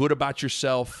feel good about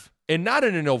yourself. And not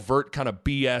in an overt kind of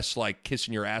BS, like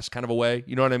kissing your ass kind of a way.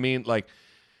 You know what I mean? Like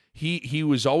he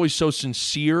was always so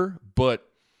sincere, but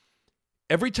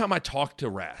every time I talked to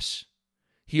Ras,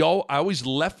 I always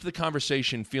left the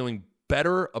conversation feeling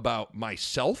better about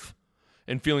myself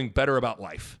and feeling better about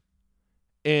life.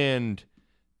 And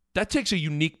that takes a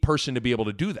unique person to be able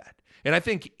to do that. And I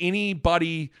think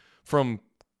anybody from,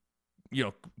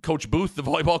 Coach Booth, the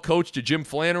volleyball coach, to Jim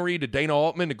Flannery, to Dana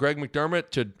Altman, to Greg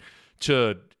McDermott,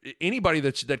 to anybody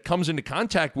that comes into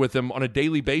contact with him on a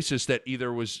daily basis that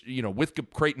either was, with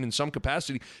Creighton in some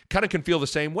capacity, kind of can feel the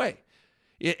same way.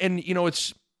 And,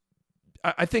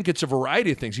 I think it's a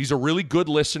variety of things. He's a really good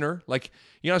listener. Like,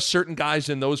 certain guys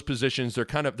in those positions,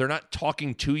 they're not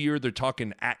talking to you, they're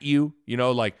talking at you,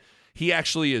 like he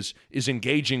actually is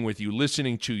engaging with you,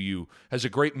 listening to you, has a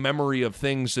great memory of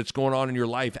things that's going on in your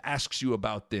life, asks you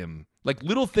about them. Like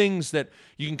little things that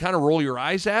you can kind of roll your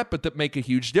eyes at, but that make a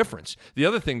huge difference. The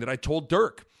other thing that I told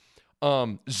Dirk,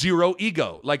 zero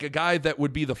ego, like a guy that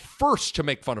would be the first to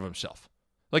make fun of himself.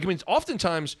 Like,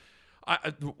 oftentimes,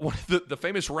 the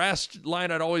famous Ras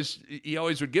line he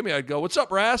always would give me, I'd go, "What's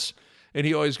up, Ras?" And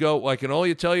he always go, "Well, I can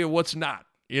only tell you what's not."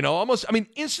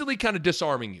 Instantly kind of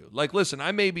disarming you. Like, listen,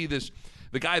 I may be the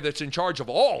guy that's in charge of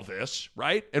all this,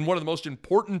 right? And one of the most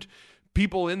important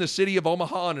people in the city of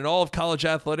Omaha and in all of college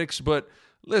athletics, but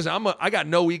listen, I got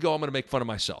no ego. I'm going to make fun of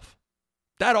myself.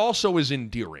 That also is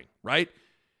endearing, right?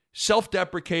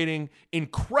 Self-deprecating,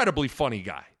 incredibly funny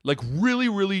guy. Like really,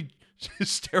 really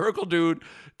hysterical dude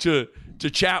to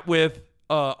chat with.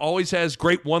 Always has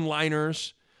great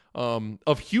one-liners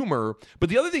of humor. But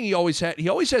the other thing he always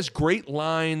has great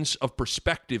lines of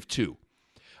perspective too.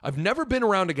 I've never been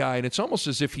around a guy, and it's almost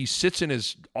as if he sits in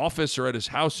his office or at his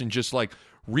house and just like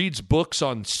reads books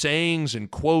on sayings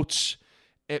and quotes,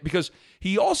 because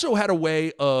he also had a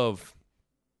way of,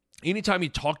 anytime he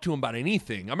talked to him about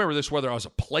anything, I remember this, whether I was a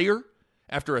player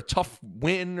after a tough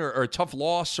win or a tough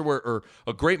loss or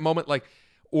a great moment, like,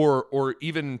 or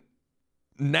even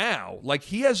now, like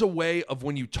he has a way of,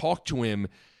 when you talk to him,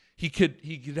 he could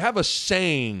have a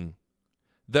saying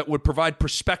that would provide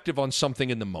perspective on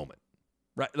something in the moment,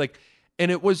 right? Like,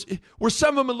 and were some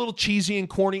of them a little cheesy and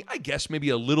corny? I guess maybe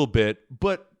a little bit,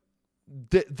 but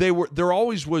they're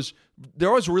always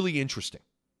really interesting,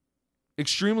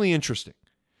 extremely interesting.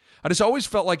 I just always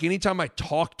felt like anytime I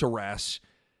talked to Ras,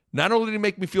 not only did he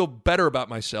make me feel better about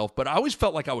myself, but I always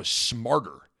felt like I was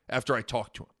smarter after I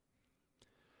talked to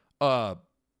him.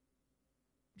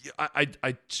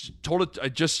 I told it, I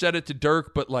just said it to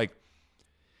Dirk, but like,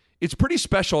 it's pretty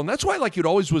special. And that's why like it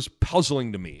always was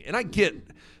puzzling to me. And I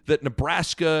get that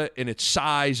Nebraska and its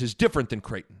size is different than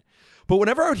Creighton. But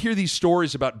whenever I would hear these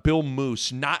stories about Bill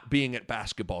Moose not being at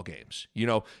basketball games,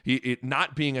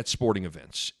 not being at sporting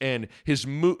events, and his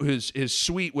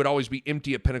suite would always be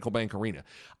empty at Pinnacle Bank Arena,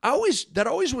 that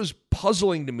always was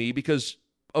puzzling to me because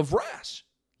of Ras.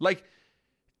 Like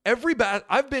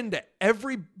I've been to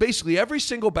basically every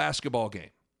single basketball game,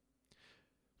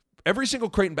 every single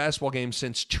Creighton basketball game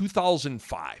since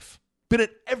 2005. Been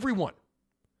at every one.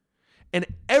 And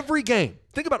every game,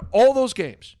 think about all those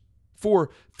games for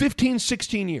 15,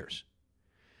 16 years.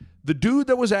 The dude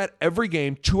that was at every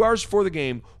game, 2 hours before the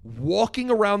game,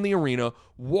 walking around the arena,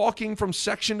 walking from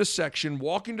section to section,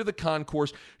 walking to the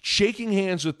concourse, shaking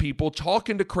hands with people,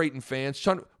 talking to Creighton fans,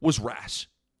 was Ras.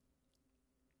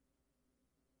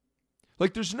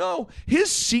 Like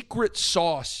his secret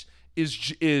sauce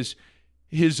is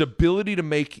his ability to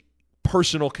make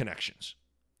personal connections.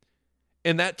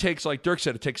 And that takes, like Dirk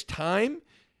said, it takes time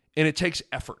and it takes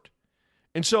effort.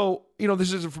 And so,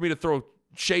 this isn't for me to throw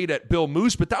shade at Bill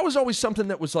Moose, but that was always something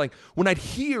that was like, when I'd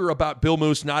hear about Bill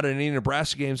Moose not at any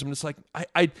Nebraska games, I'm just like,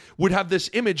 I would have this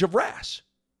image of Ras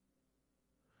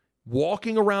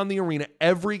walking around the arena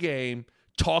every game,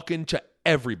 talking to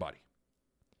everybody.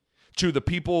 To the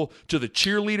people, to the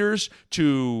cheerleaders,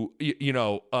 to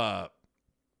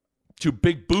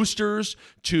big boosters,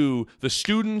 to the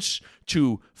students,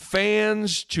 to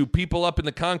fans, to people up in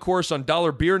the concourse on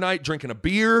dollar beer night drinking a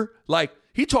beer. Like,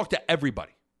 he talked to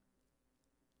everybody.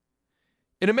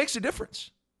 And it makes a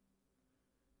difference.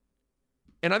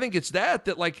 And I think it's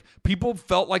that like people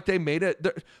felt like they made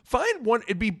it. Find one,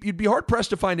 you'd be hard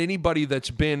pressed to find anybody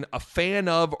that's been a fan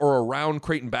of or around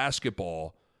Creighton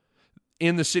basketball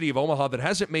in the city of Omaha that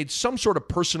hasn't made some sort of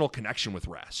personal connection with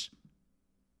Ras.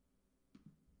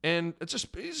 And he's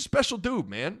a special dude,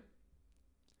 man.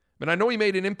 And I know he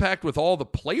made an impact with all the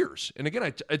players. And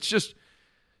again, it's just,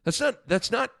 that's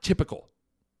not typical.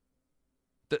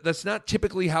 That's not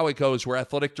typically how it goes, where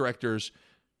athletic directors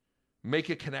make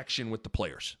a connection with the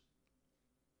players.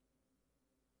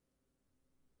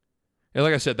 And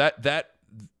like I said, that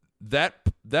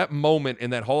moment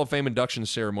in that Hall of Fame induction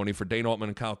ceremony for Dana Altman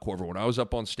and Kyle Korver, when I was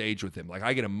up on stage with him, like,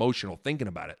 I get emotional thinking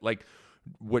about it. Like,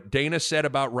 what Dana said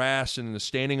about Ras and the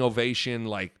standing ovation,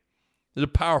 like, it's a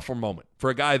powerful moment for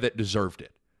a guy that deserved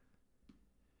it.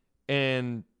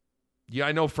 And yeah,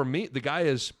 I know for me, the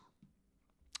guy's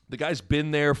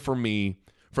been there for me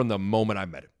from the moment I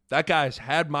met him. That guy's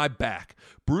had my back.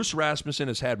 Bruce Rasmussen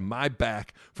has had my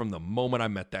back from the moment I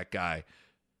met that guy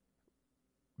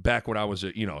back when I was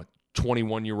a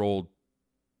 21-year-old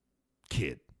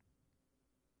kid.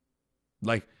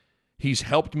 Like, he's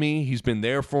helped me. He's been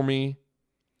there for me.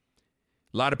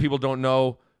 A lot of people don't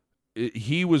know.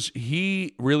 He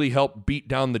really helped beat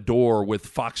down the door with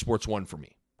Fox Sports 1 for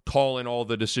me. Calling all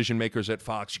the decision makers at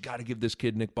Fox. You got to give this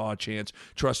kid Nick Baugh a chance.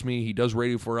 Trust me, he does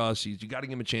radio for us. You got to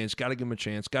give him a chance. Got to give him a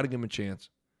chance. Got to give him a chance.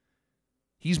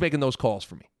 He's making those calls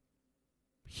for me.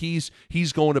 He's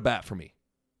going to bat for me.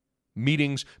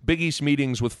 Meetings, Big East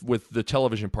meetings with the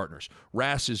television partners.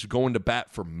 Ras is going to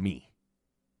bat for me.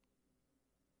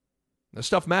 That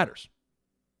stuff matters.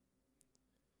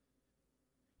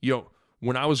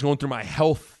 When I was going through my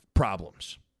health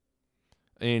problems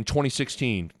in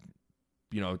 2016,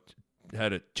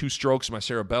 had 2 strokes in my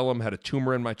cerebellum, had a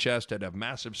tumor in my chest, had to have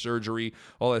massive surgery,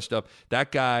 all that stuff.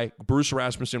 That guy, Bruce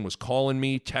Rasmussen, was calling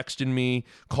me, texting me,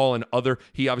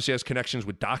 he obviously has connections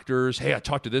with doctors. Hey, I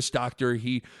talked to this doctor. If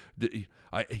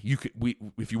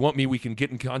you want me, we can get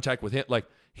in contact with him. Like,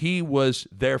 he was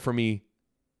there for me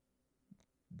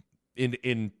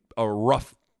in a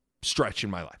rough stretch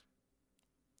in my life.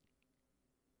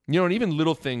 And even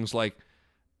little things like,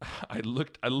 I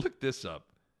looked this up.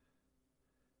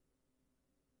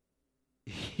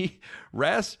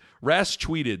 Ras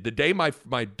tweeted the day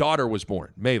my daughter was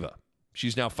born, Mava.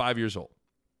 She's now 5 years old.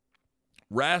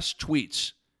 Ras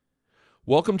tweets,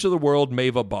 "Welcome to the world,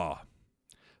 Mava Baugh.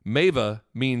 Mava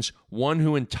means one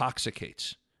who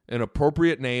intoxicates, an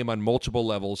appropriate name on multiple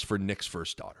levels for Nick's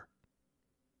first daughter."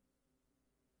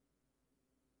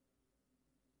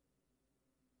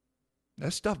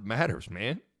 That stuff matters,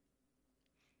 man.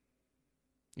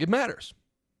 It matters.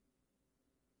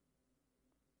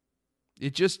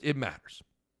 It matters.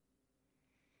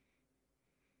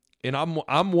 And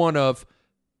I'm one of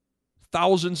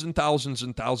thousands and thousands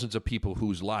and thousands of people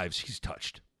whose lives he's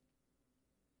touched.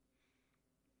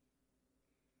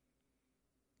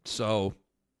 So,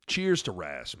 cheers to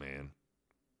Ras, man.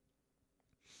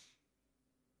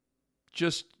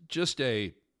 Just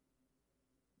a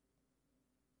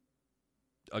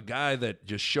guy that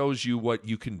just shows you what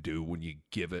you can do when you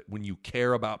give it, when you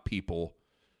care about people.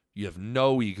 You have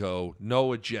no ego,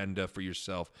 no agenda for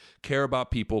yourself. Care about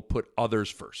people, put others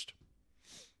first.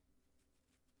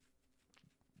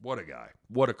 What a guy.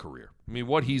 What a career. I mean,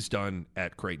 what he's done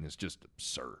at Creighton is just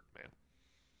absurd, man.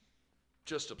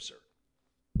 Just absurd.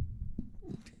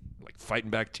 Like fighting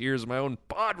back tears in my own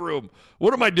pod room.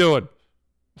 What am I doing?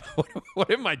 What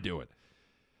am I doing?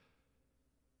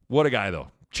 What a guy,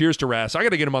 though. Cheers to Ras. I got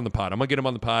to get him on the pod. I'm going to get him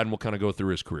on the pod, and we'll kind of go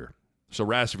through his career. So,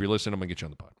 Ras, if you're listening, I'm going to get you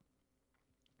on the pod.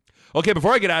 Okay,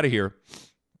 before I get out of here,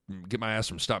 get my ass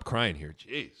from stop crying here.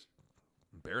 Jeez.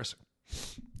 Embarrassing.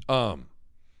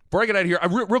 Before I get out of here,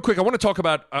 real quick, I want to talk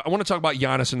about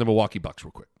Giannis and the Milwaukee Bucks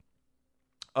real quick.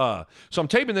 So I'm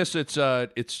taping this. It's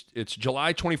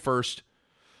July 21st.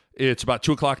 It's about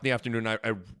 2:00 in the afternoon.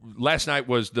 Last night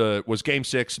was Game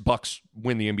 6. Bucks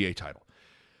win the NBA title.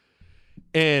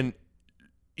 And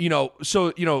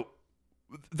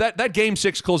that Game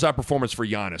 6 closeout performance for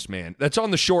Giannis, man, that's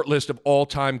on the short list of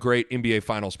all-time great NBA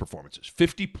Finals performances.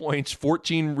 50 points,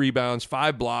 14 rebounds,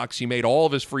 5 blocks. He made all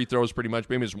of his free throws pretty much,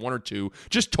 maybe just 1 or 2.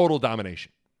 Just total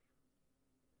domination.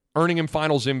 Earning him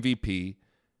Finals MVP.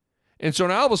 And so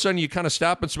now all of a sudden you kind of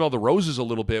stop and smell the roses a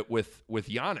little bit with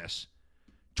Giannis.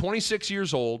 26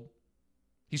 years old.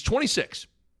 He's 26.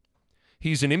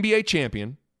 He's an NBA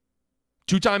champion,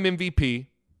 2-time MVP.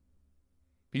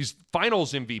 He's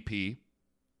Finals MVP.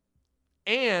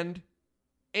 And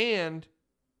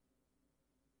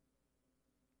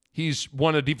he's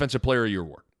won a Defensive Player of the Year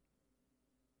award.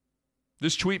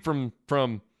 This tweet from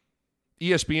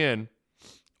ESPN,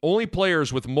 only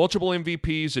players with multiple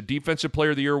MVPs, a Defensive Player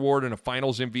of the Year award, and a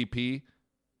Finals MVP,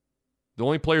 the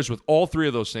only players with all three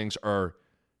of those things are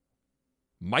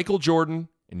Michael Jordan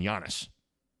and Giannis.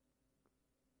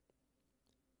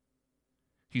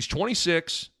 He's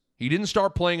 26. He didn't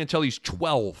start playing until he's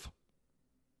 12.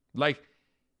 Like,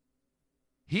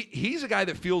 he's a guy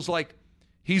that feels like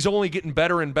he's only getting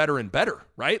better and better and better,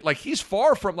 right? Like, he's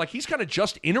far from, like, he's kind of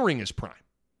just entering his prime.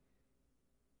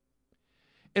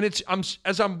 And I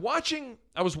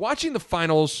was watching the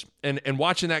finals and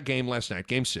watching that game last night,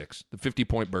 Game 6, the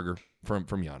 50-point burger from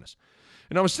Giannis.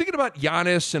 And I was thinking about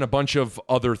Giannis and a bunch of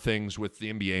other things with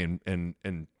the NBA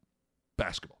and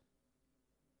basketball.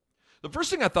 The first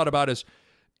thing I thought about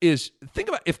is think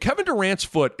about if Kevin Durant's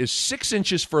foot is 6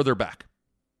 inches further back,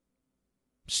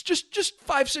 just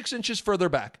 5-6 inches further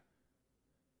back,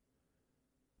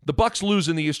 the Bucks lose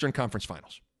in the Eastern Conference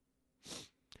Finals.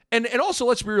 And also,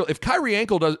 let's be real, if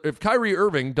Kyrie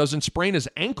Irving doesn't sprain his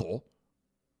ankle,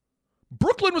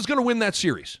 Brooklyn was going to win that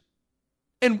series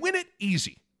and win it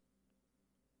easy.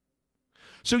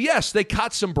 So yes, they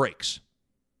caught some breaks.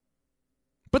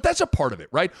 But that's a part of it,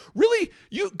 right? Really,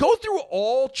 you go through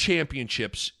all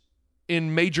championships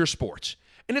in major sports,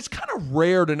 and it's kind of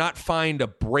rare to not find a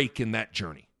break in that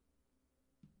journey.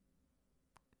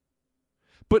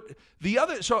 But the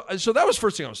other, so that was the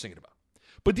first thing I was thinking about.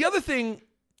 But the other thing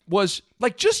was,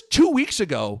 like, just 2 weeks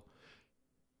ago,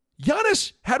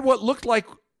 Giannis had what looked like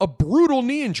a brutal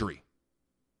knee injury.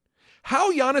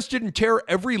 How Giannis didn't tear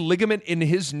every ligament in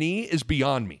his knee is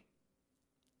beyond me.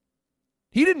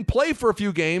 He didn't play for a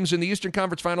few games in the Eastern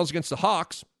Conference Finals against the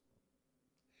Hawks.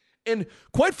 And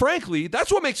quite frankly,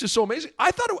 that's what makes this so amazing.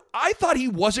 I thought he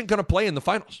wasn't going to play in the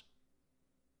finals.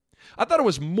 I thought it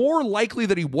was more likely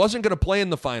that he wasn't going to play in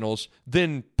the finals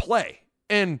than play.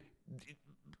 And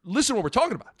listen to what we're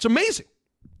talking about. It's amazing.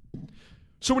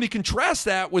 So when you contrast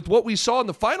that with what we saw in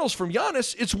the finals from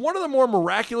Giannis, it's one of the more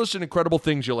miraculous and incredible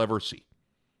things you'll ever see.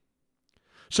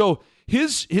 So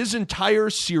his entire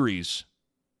series,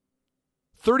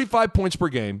 35 points per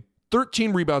game,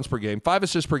 13 rebounds per game, 5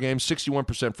 assists per game,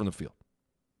 61% from the field.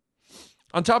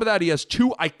 On top of that, he has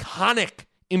 2 iconic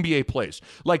NBA plays.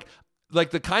 Like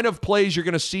the kind of plays you're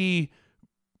going to see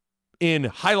in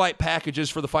highlight packages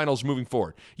for the finals moving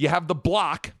forward. You have the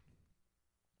block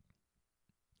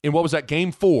in, what was that,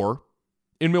 Game 4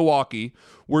 in Milwaukee,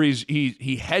 where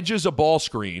he hedges a ball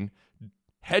screen,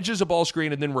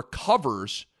 and then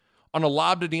recovers on a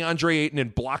lob to DeAndre Ayton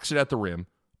and blocks it at the rim.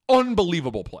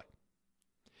 Unbelievable play.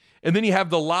 And then you have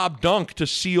the lob dunk to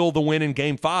seal the win in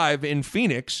Game 5 in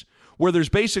Phoenix, where there's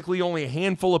basically only a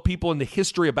handful of people in the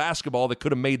history of basketball that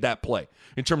could have made that play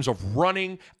in terms of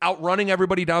outrunning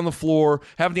everybody down the floor,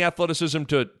 having the athleticism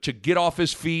to get off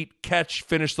his feet, catch,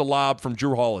 finish the lob from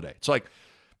Drew Holiday. It's like,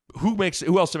 who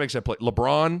else makes that play?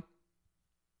 LeBron?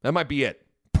 That might be it.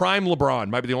 Prime LeBron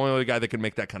might be the only other guy that can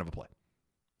make that kind of a play.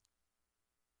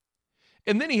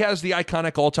 And then he has the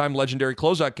iconic all-time legendary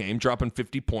closeout game, dropping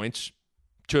 50 points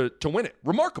to win it.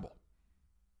 Remarkable.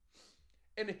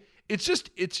 And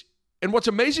and what's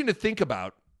amazing to think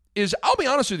about is, I'll be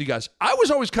honest with you guys, I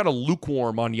was always kind of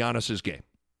lukewarm on Giannis's game.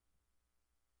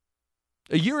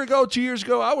 A year ago, 2 years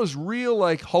ago, I was real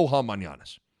like ho-hum on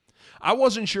Giannis. I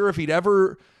wasn't sure if he'd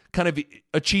ever kind of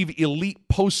achieve elite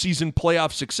postseason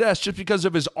playoff success just because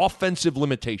of his offensive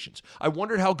limitations. I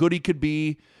wondered how good he could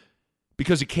be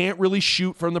because he can't really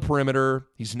shoot from the perimeter.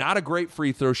 He's not a great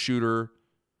free throw shooter.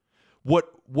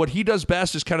 What he does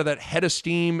best is kind of that head of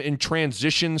steam and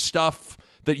transition stuff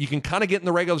that you can kind of get in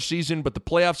the regular season, but the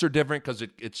playoffs are different because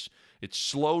it's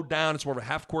slowed down. It's more of a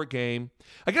half-court game.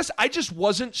 I guess I just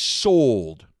wasn't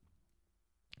sold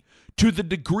to the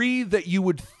degree that you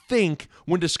would think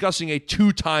when discussing a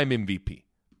two-time MVP.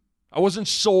 I wasn't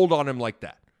sold on him like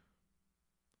that.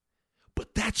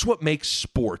 But that's what makes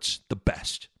sports the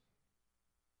best.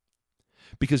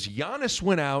 Because Giannis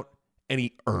went out and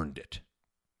he earned it.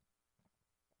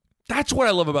 That's what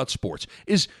I love about sports,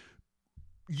 is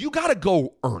you got to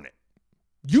go earn it.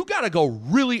 You got to go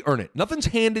really earn it. Nothing's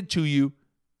handed to you.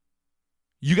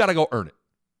 You got to go earn it.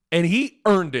 And he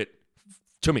earned it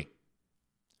to me.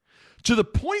 To the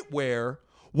point where,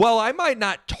 while I might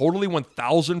not totally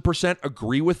 1,000%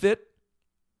 agree with it,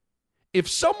 if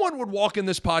someone would walk in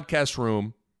this podcast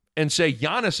room and say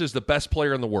Giannis is the best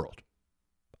player in the world,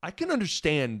 I can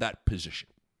understand that position.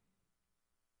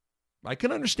 I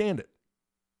can understand it.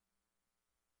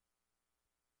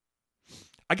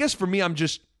 I guess for me, I'm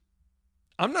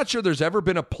not sure there's ever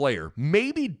been a player,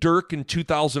 maybe Dirk in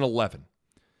 2011,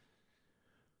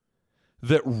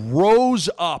 that rose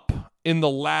up in the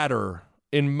ladder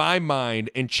in my mind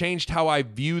and changed how I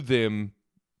view them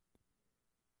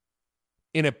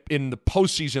in the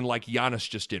postseason like Giannis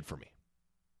just did for me.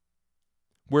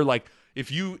 Where like if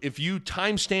you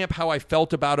timestamp how I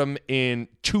felt about them in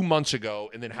 2 months ago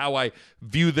and then how I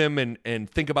view them and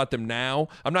think about them now,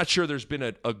 I'm not sure there's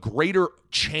been a greater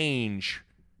change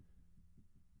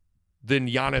than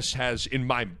Giannis has in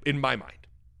my mind.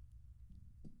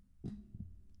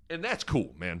 And that's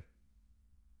cool, man.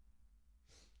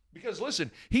 Because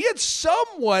listen, he had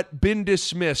somewhat been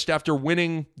dismissed after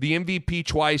winning the MVP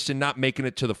twice and not making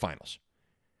it to the finals.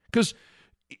 Because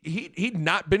he'd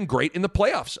not been great in the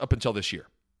playoffs up until this year.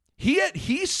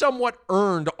 He somewhat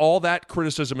earned all that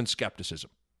criticism and skepticism.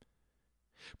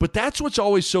 But that's what's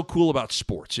always so cool about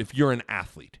sports if you're an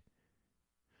athlete.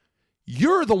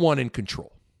 You're the one in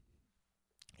control.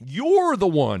 You're the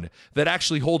one that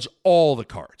actually holds all the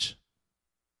cards.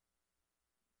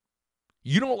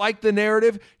 You don't like the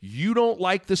narrative. You don't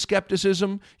like the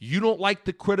skepticism. You don't like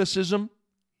the criticism.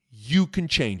 You can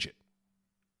change it.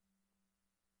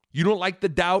 You don't like the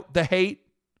doubt, the hate.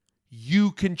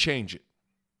 You can change it.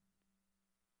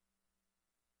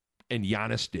 And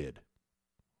Giannis did.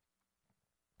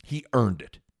 He earned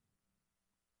it.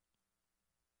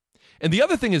 And the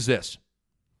other thing is this.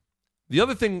 The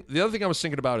other thing I was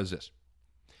thinking about is this.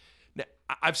 Now,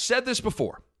 I've said this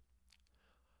before.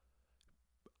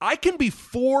 I can be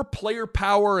for player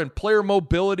power and player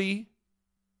mobility,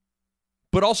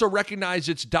 but also recognize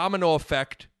its domino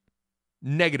effect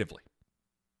negatively.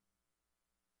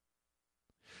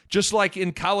 Just like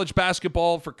in college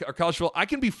basketball or college football, I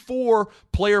can be for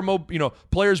players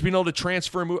being able to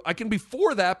transfer and move. I can be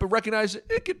for that, but recognize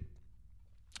it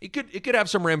could have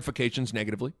some ramifications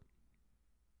negatively.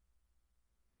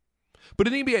 But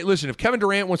in the NBA, listen, if Kevin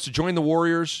Durant wants to join the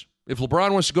Warriors, if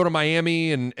LeBron wants to go to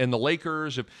Miami and the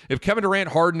Lakers, if Kevin Durant,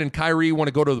 Harden, and Kyrie want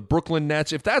to go to the Brooklyn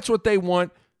Nets, if that's what they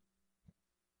want,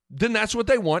 then that's what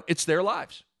they want. It's their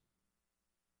lives.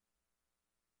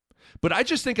 But I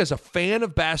just think as a fan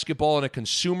of basketball and a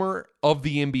consumer of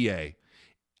the NBA,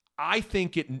 I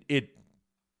think it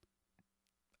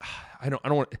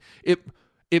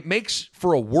makes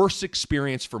for a worse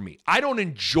experience for me. I don't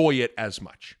enjoy it as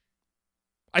much.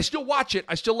 I still watch it.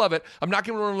 I still love it. I'm not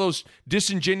going to be one of those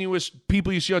disingenuous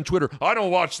people you see on Twitter. I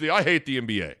hate the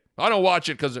NBA. I don't watch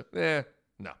it because,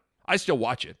 no. I still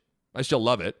watch it. I still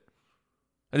love it.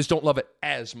 I just don't love it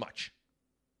as much.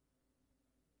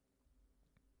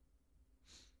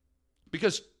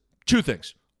 Because two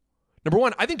things. Number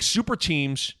one, I think super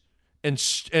teams and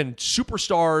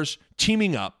superstars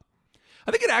teaming up,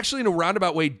 I think it actually in a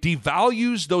roundabout way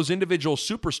devalues those individual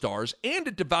superstars and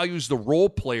it devalues the role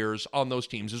players on those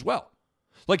teams as well.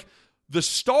 Like the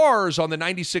stars on the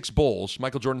 96 Bulls,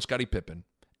 Michael Jordan, Scottie Pippen,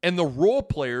 and the role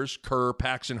players, Kerr,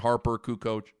 Paxson, Harper,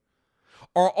 Kukoc,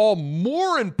 are all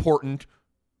more important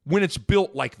when it's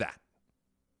built like that.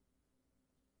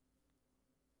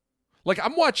 Like,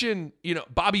 I'm watching,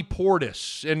 Bobby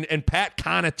Portis and Pat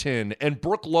Connaughton and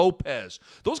Brooke Lopez.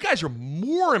 Those guys are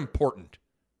more important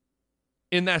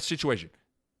in that situation.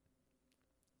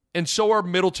 And so are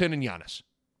Middleton and Giannis.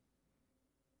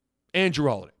 And Jrue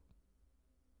Holiday.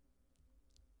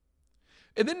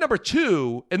 And then number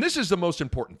 2, and this is the most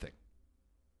important thing.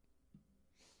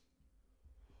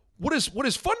 What is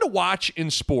fun to watch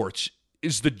in sports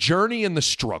is the journey and the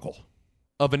struggle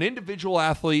of an individual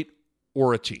athlete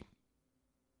or a team.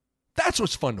 That's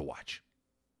what's fun to watch.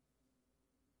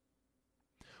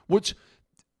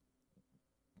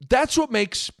 That's what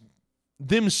makes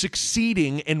them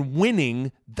succeeding and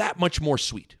winning that much more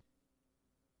sweet.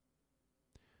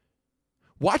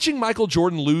 Watching Michael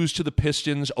Jordan lose to the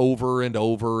Pistons over and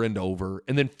over and over,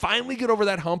 and then finally get over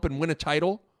that hump and win a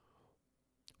title,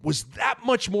 was that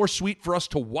much more sweet for us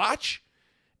to watch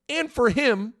and for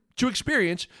him to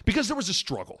experience, because there was a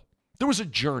struggle. There was a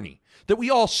journey that we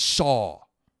all saw.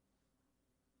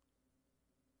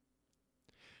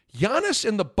 Giannis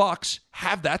and the Bucks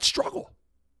have that struggle.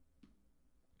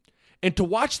 And to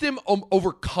watch them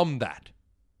overcome that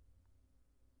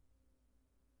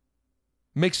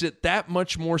makes it that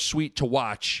much more sweet to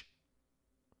watch,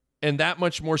 and that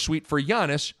much more sweet for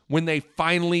Giannis when they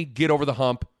finally get over the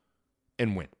hump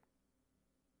and win.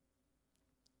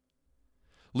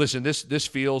 Listen, this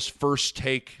feels first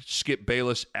take Skip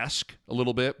Bayless-esque a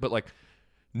little bit, but like,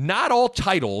 not all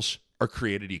titles are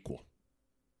created equal.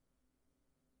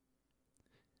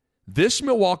 This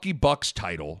Milwaukee Bucks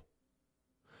title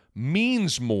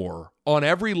means more on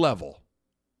every level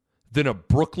than a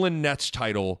Brooklyn Nets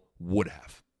title would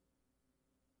have.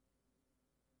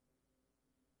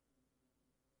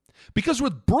 Because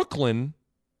with Brooklyn,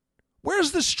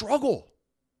 where's the struggle?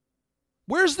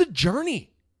 Where's the journey?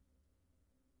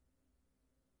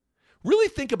 Really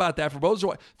think about that for both.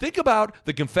 Think about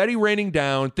the confetti raining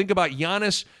down. Think about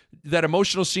Giannis, that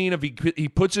emotional scene of he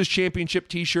puts his championship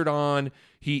T-shirt on,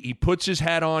 he puts his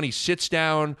hat on, he sits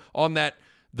down on that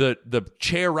the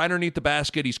chair right underneath the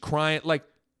basket, he's crying. Like,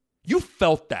 you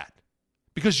felt that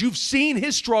because you've seen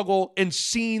his struggle and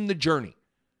seen the journey.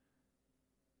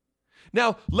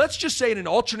 Now, let's just say in an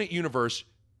alternate universe,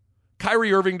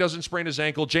 Kyrie Irving doesn't sprain his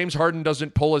ankle, James Harden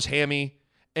doesn't pull his hammy,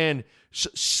 and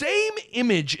same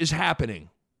image is happening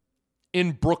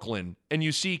in Brooklyn, and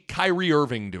you see Kyrie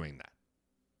Irving doing that.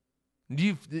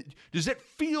 Does it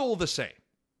feel the same?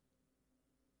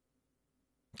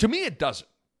 To me, it doesn't.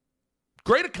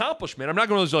 Great accomplishment. I'm not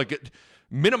going to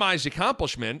minimize the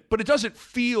accomplishment, but it doesn't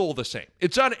feel the same.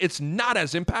 It's not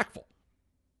as impactful.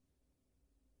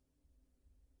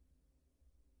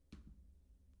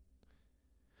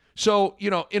 So,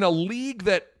 in a league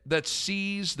that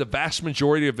sees the vast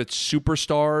majority of its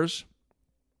superstars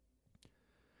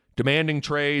demanding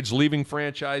trades, leaving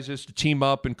franchises to team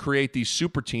up and create these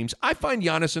super teams, I find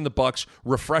Giannis and the Bucks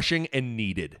refreshing and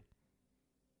needed.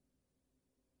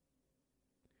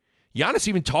 Giannis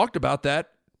even talked about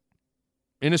that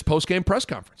in his post-game press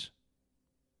conference.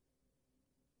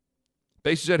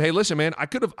 Basically said, "Hey, listen, man, I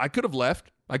could have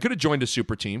left. I could have joined a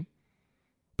super team,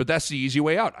 but that's the easy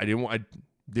way out. I didn't want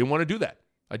to do that.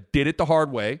 I did it the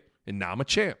hard way, and now I'm a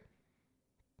champ."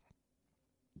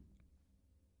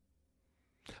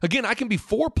 Again, I can be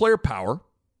for player power,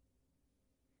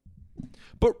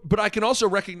 but I can also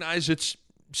recognize its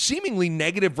seemingly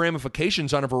negative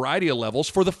ramifications on a variety of levels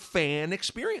for the fan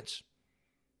experience.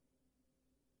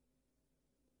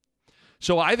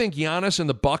 So I think Giannis and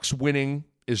the Bucks winning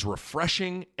is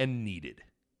refreshing and needed.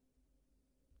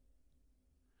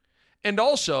 And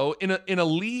also, in a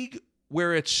league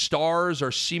where its stars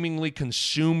are seemingly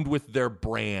consumed with their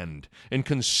brand and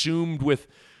consumed with,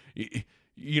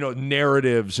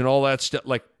 narratives and all that stuff,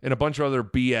 like, and a bunch of other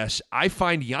BS, I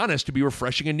find Giannis to be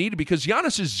refreshing and needed because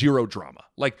Giannis is zero drama.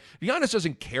 Like, Giannis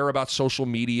doesn't care about social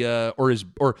media or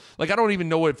I don't even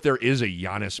know if there is a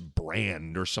Giannis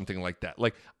brand or something like that.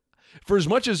 Like, for as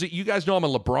much as you guys know I'm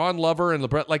a LeBron lover, and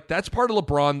LeBron, like, that part of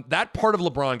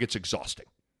LeBron gets exhausting.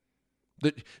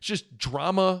 It's just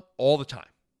drama all the time.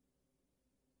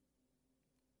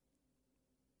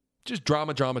 Just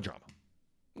drama.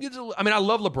 I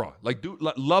love LeBron.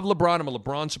 Love LeBron. I'm a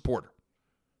LeBron supporter.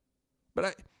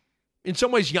 But in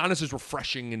some ways, Giannis is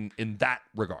refreshing in that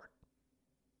regard.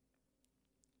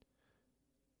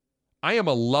 I am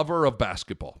a lover of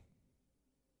basketball.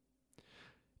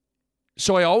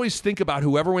 So I always think about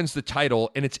whoever wins the title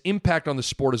and its impact on the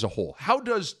sport as a whole. How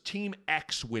does Team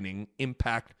X winning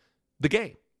impact the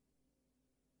game?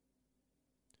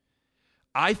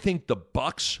 I think the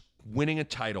Bucks winning a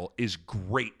title is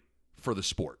great for the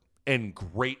sport and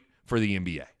great for the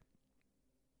NBA.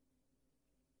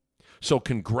 So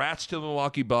congrats to the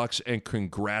Milwaukee Bucks and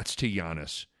congrats to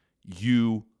Giannis.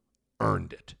 You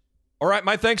earned it. All right,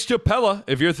 my thanks to Pella.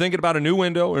 If you're thinking about a new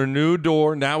window or a new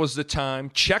door, now is the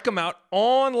time. Check them out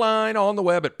online on the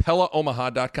web at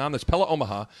PellaOmaha.com. That's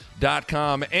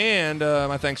PellaOmaha.com. And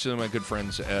my thanks to my good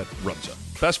friends at Runza.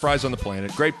 Best fries on the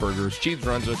planet, great burgers, cheese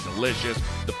Runza, delicious.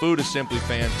 The food is simply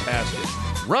fantastic.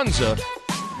 Runza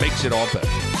makes it all better.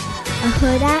 A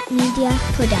Huda Media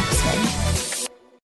Production.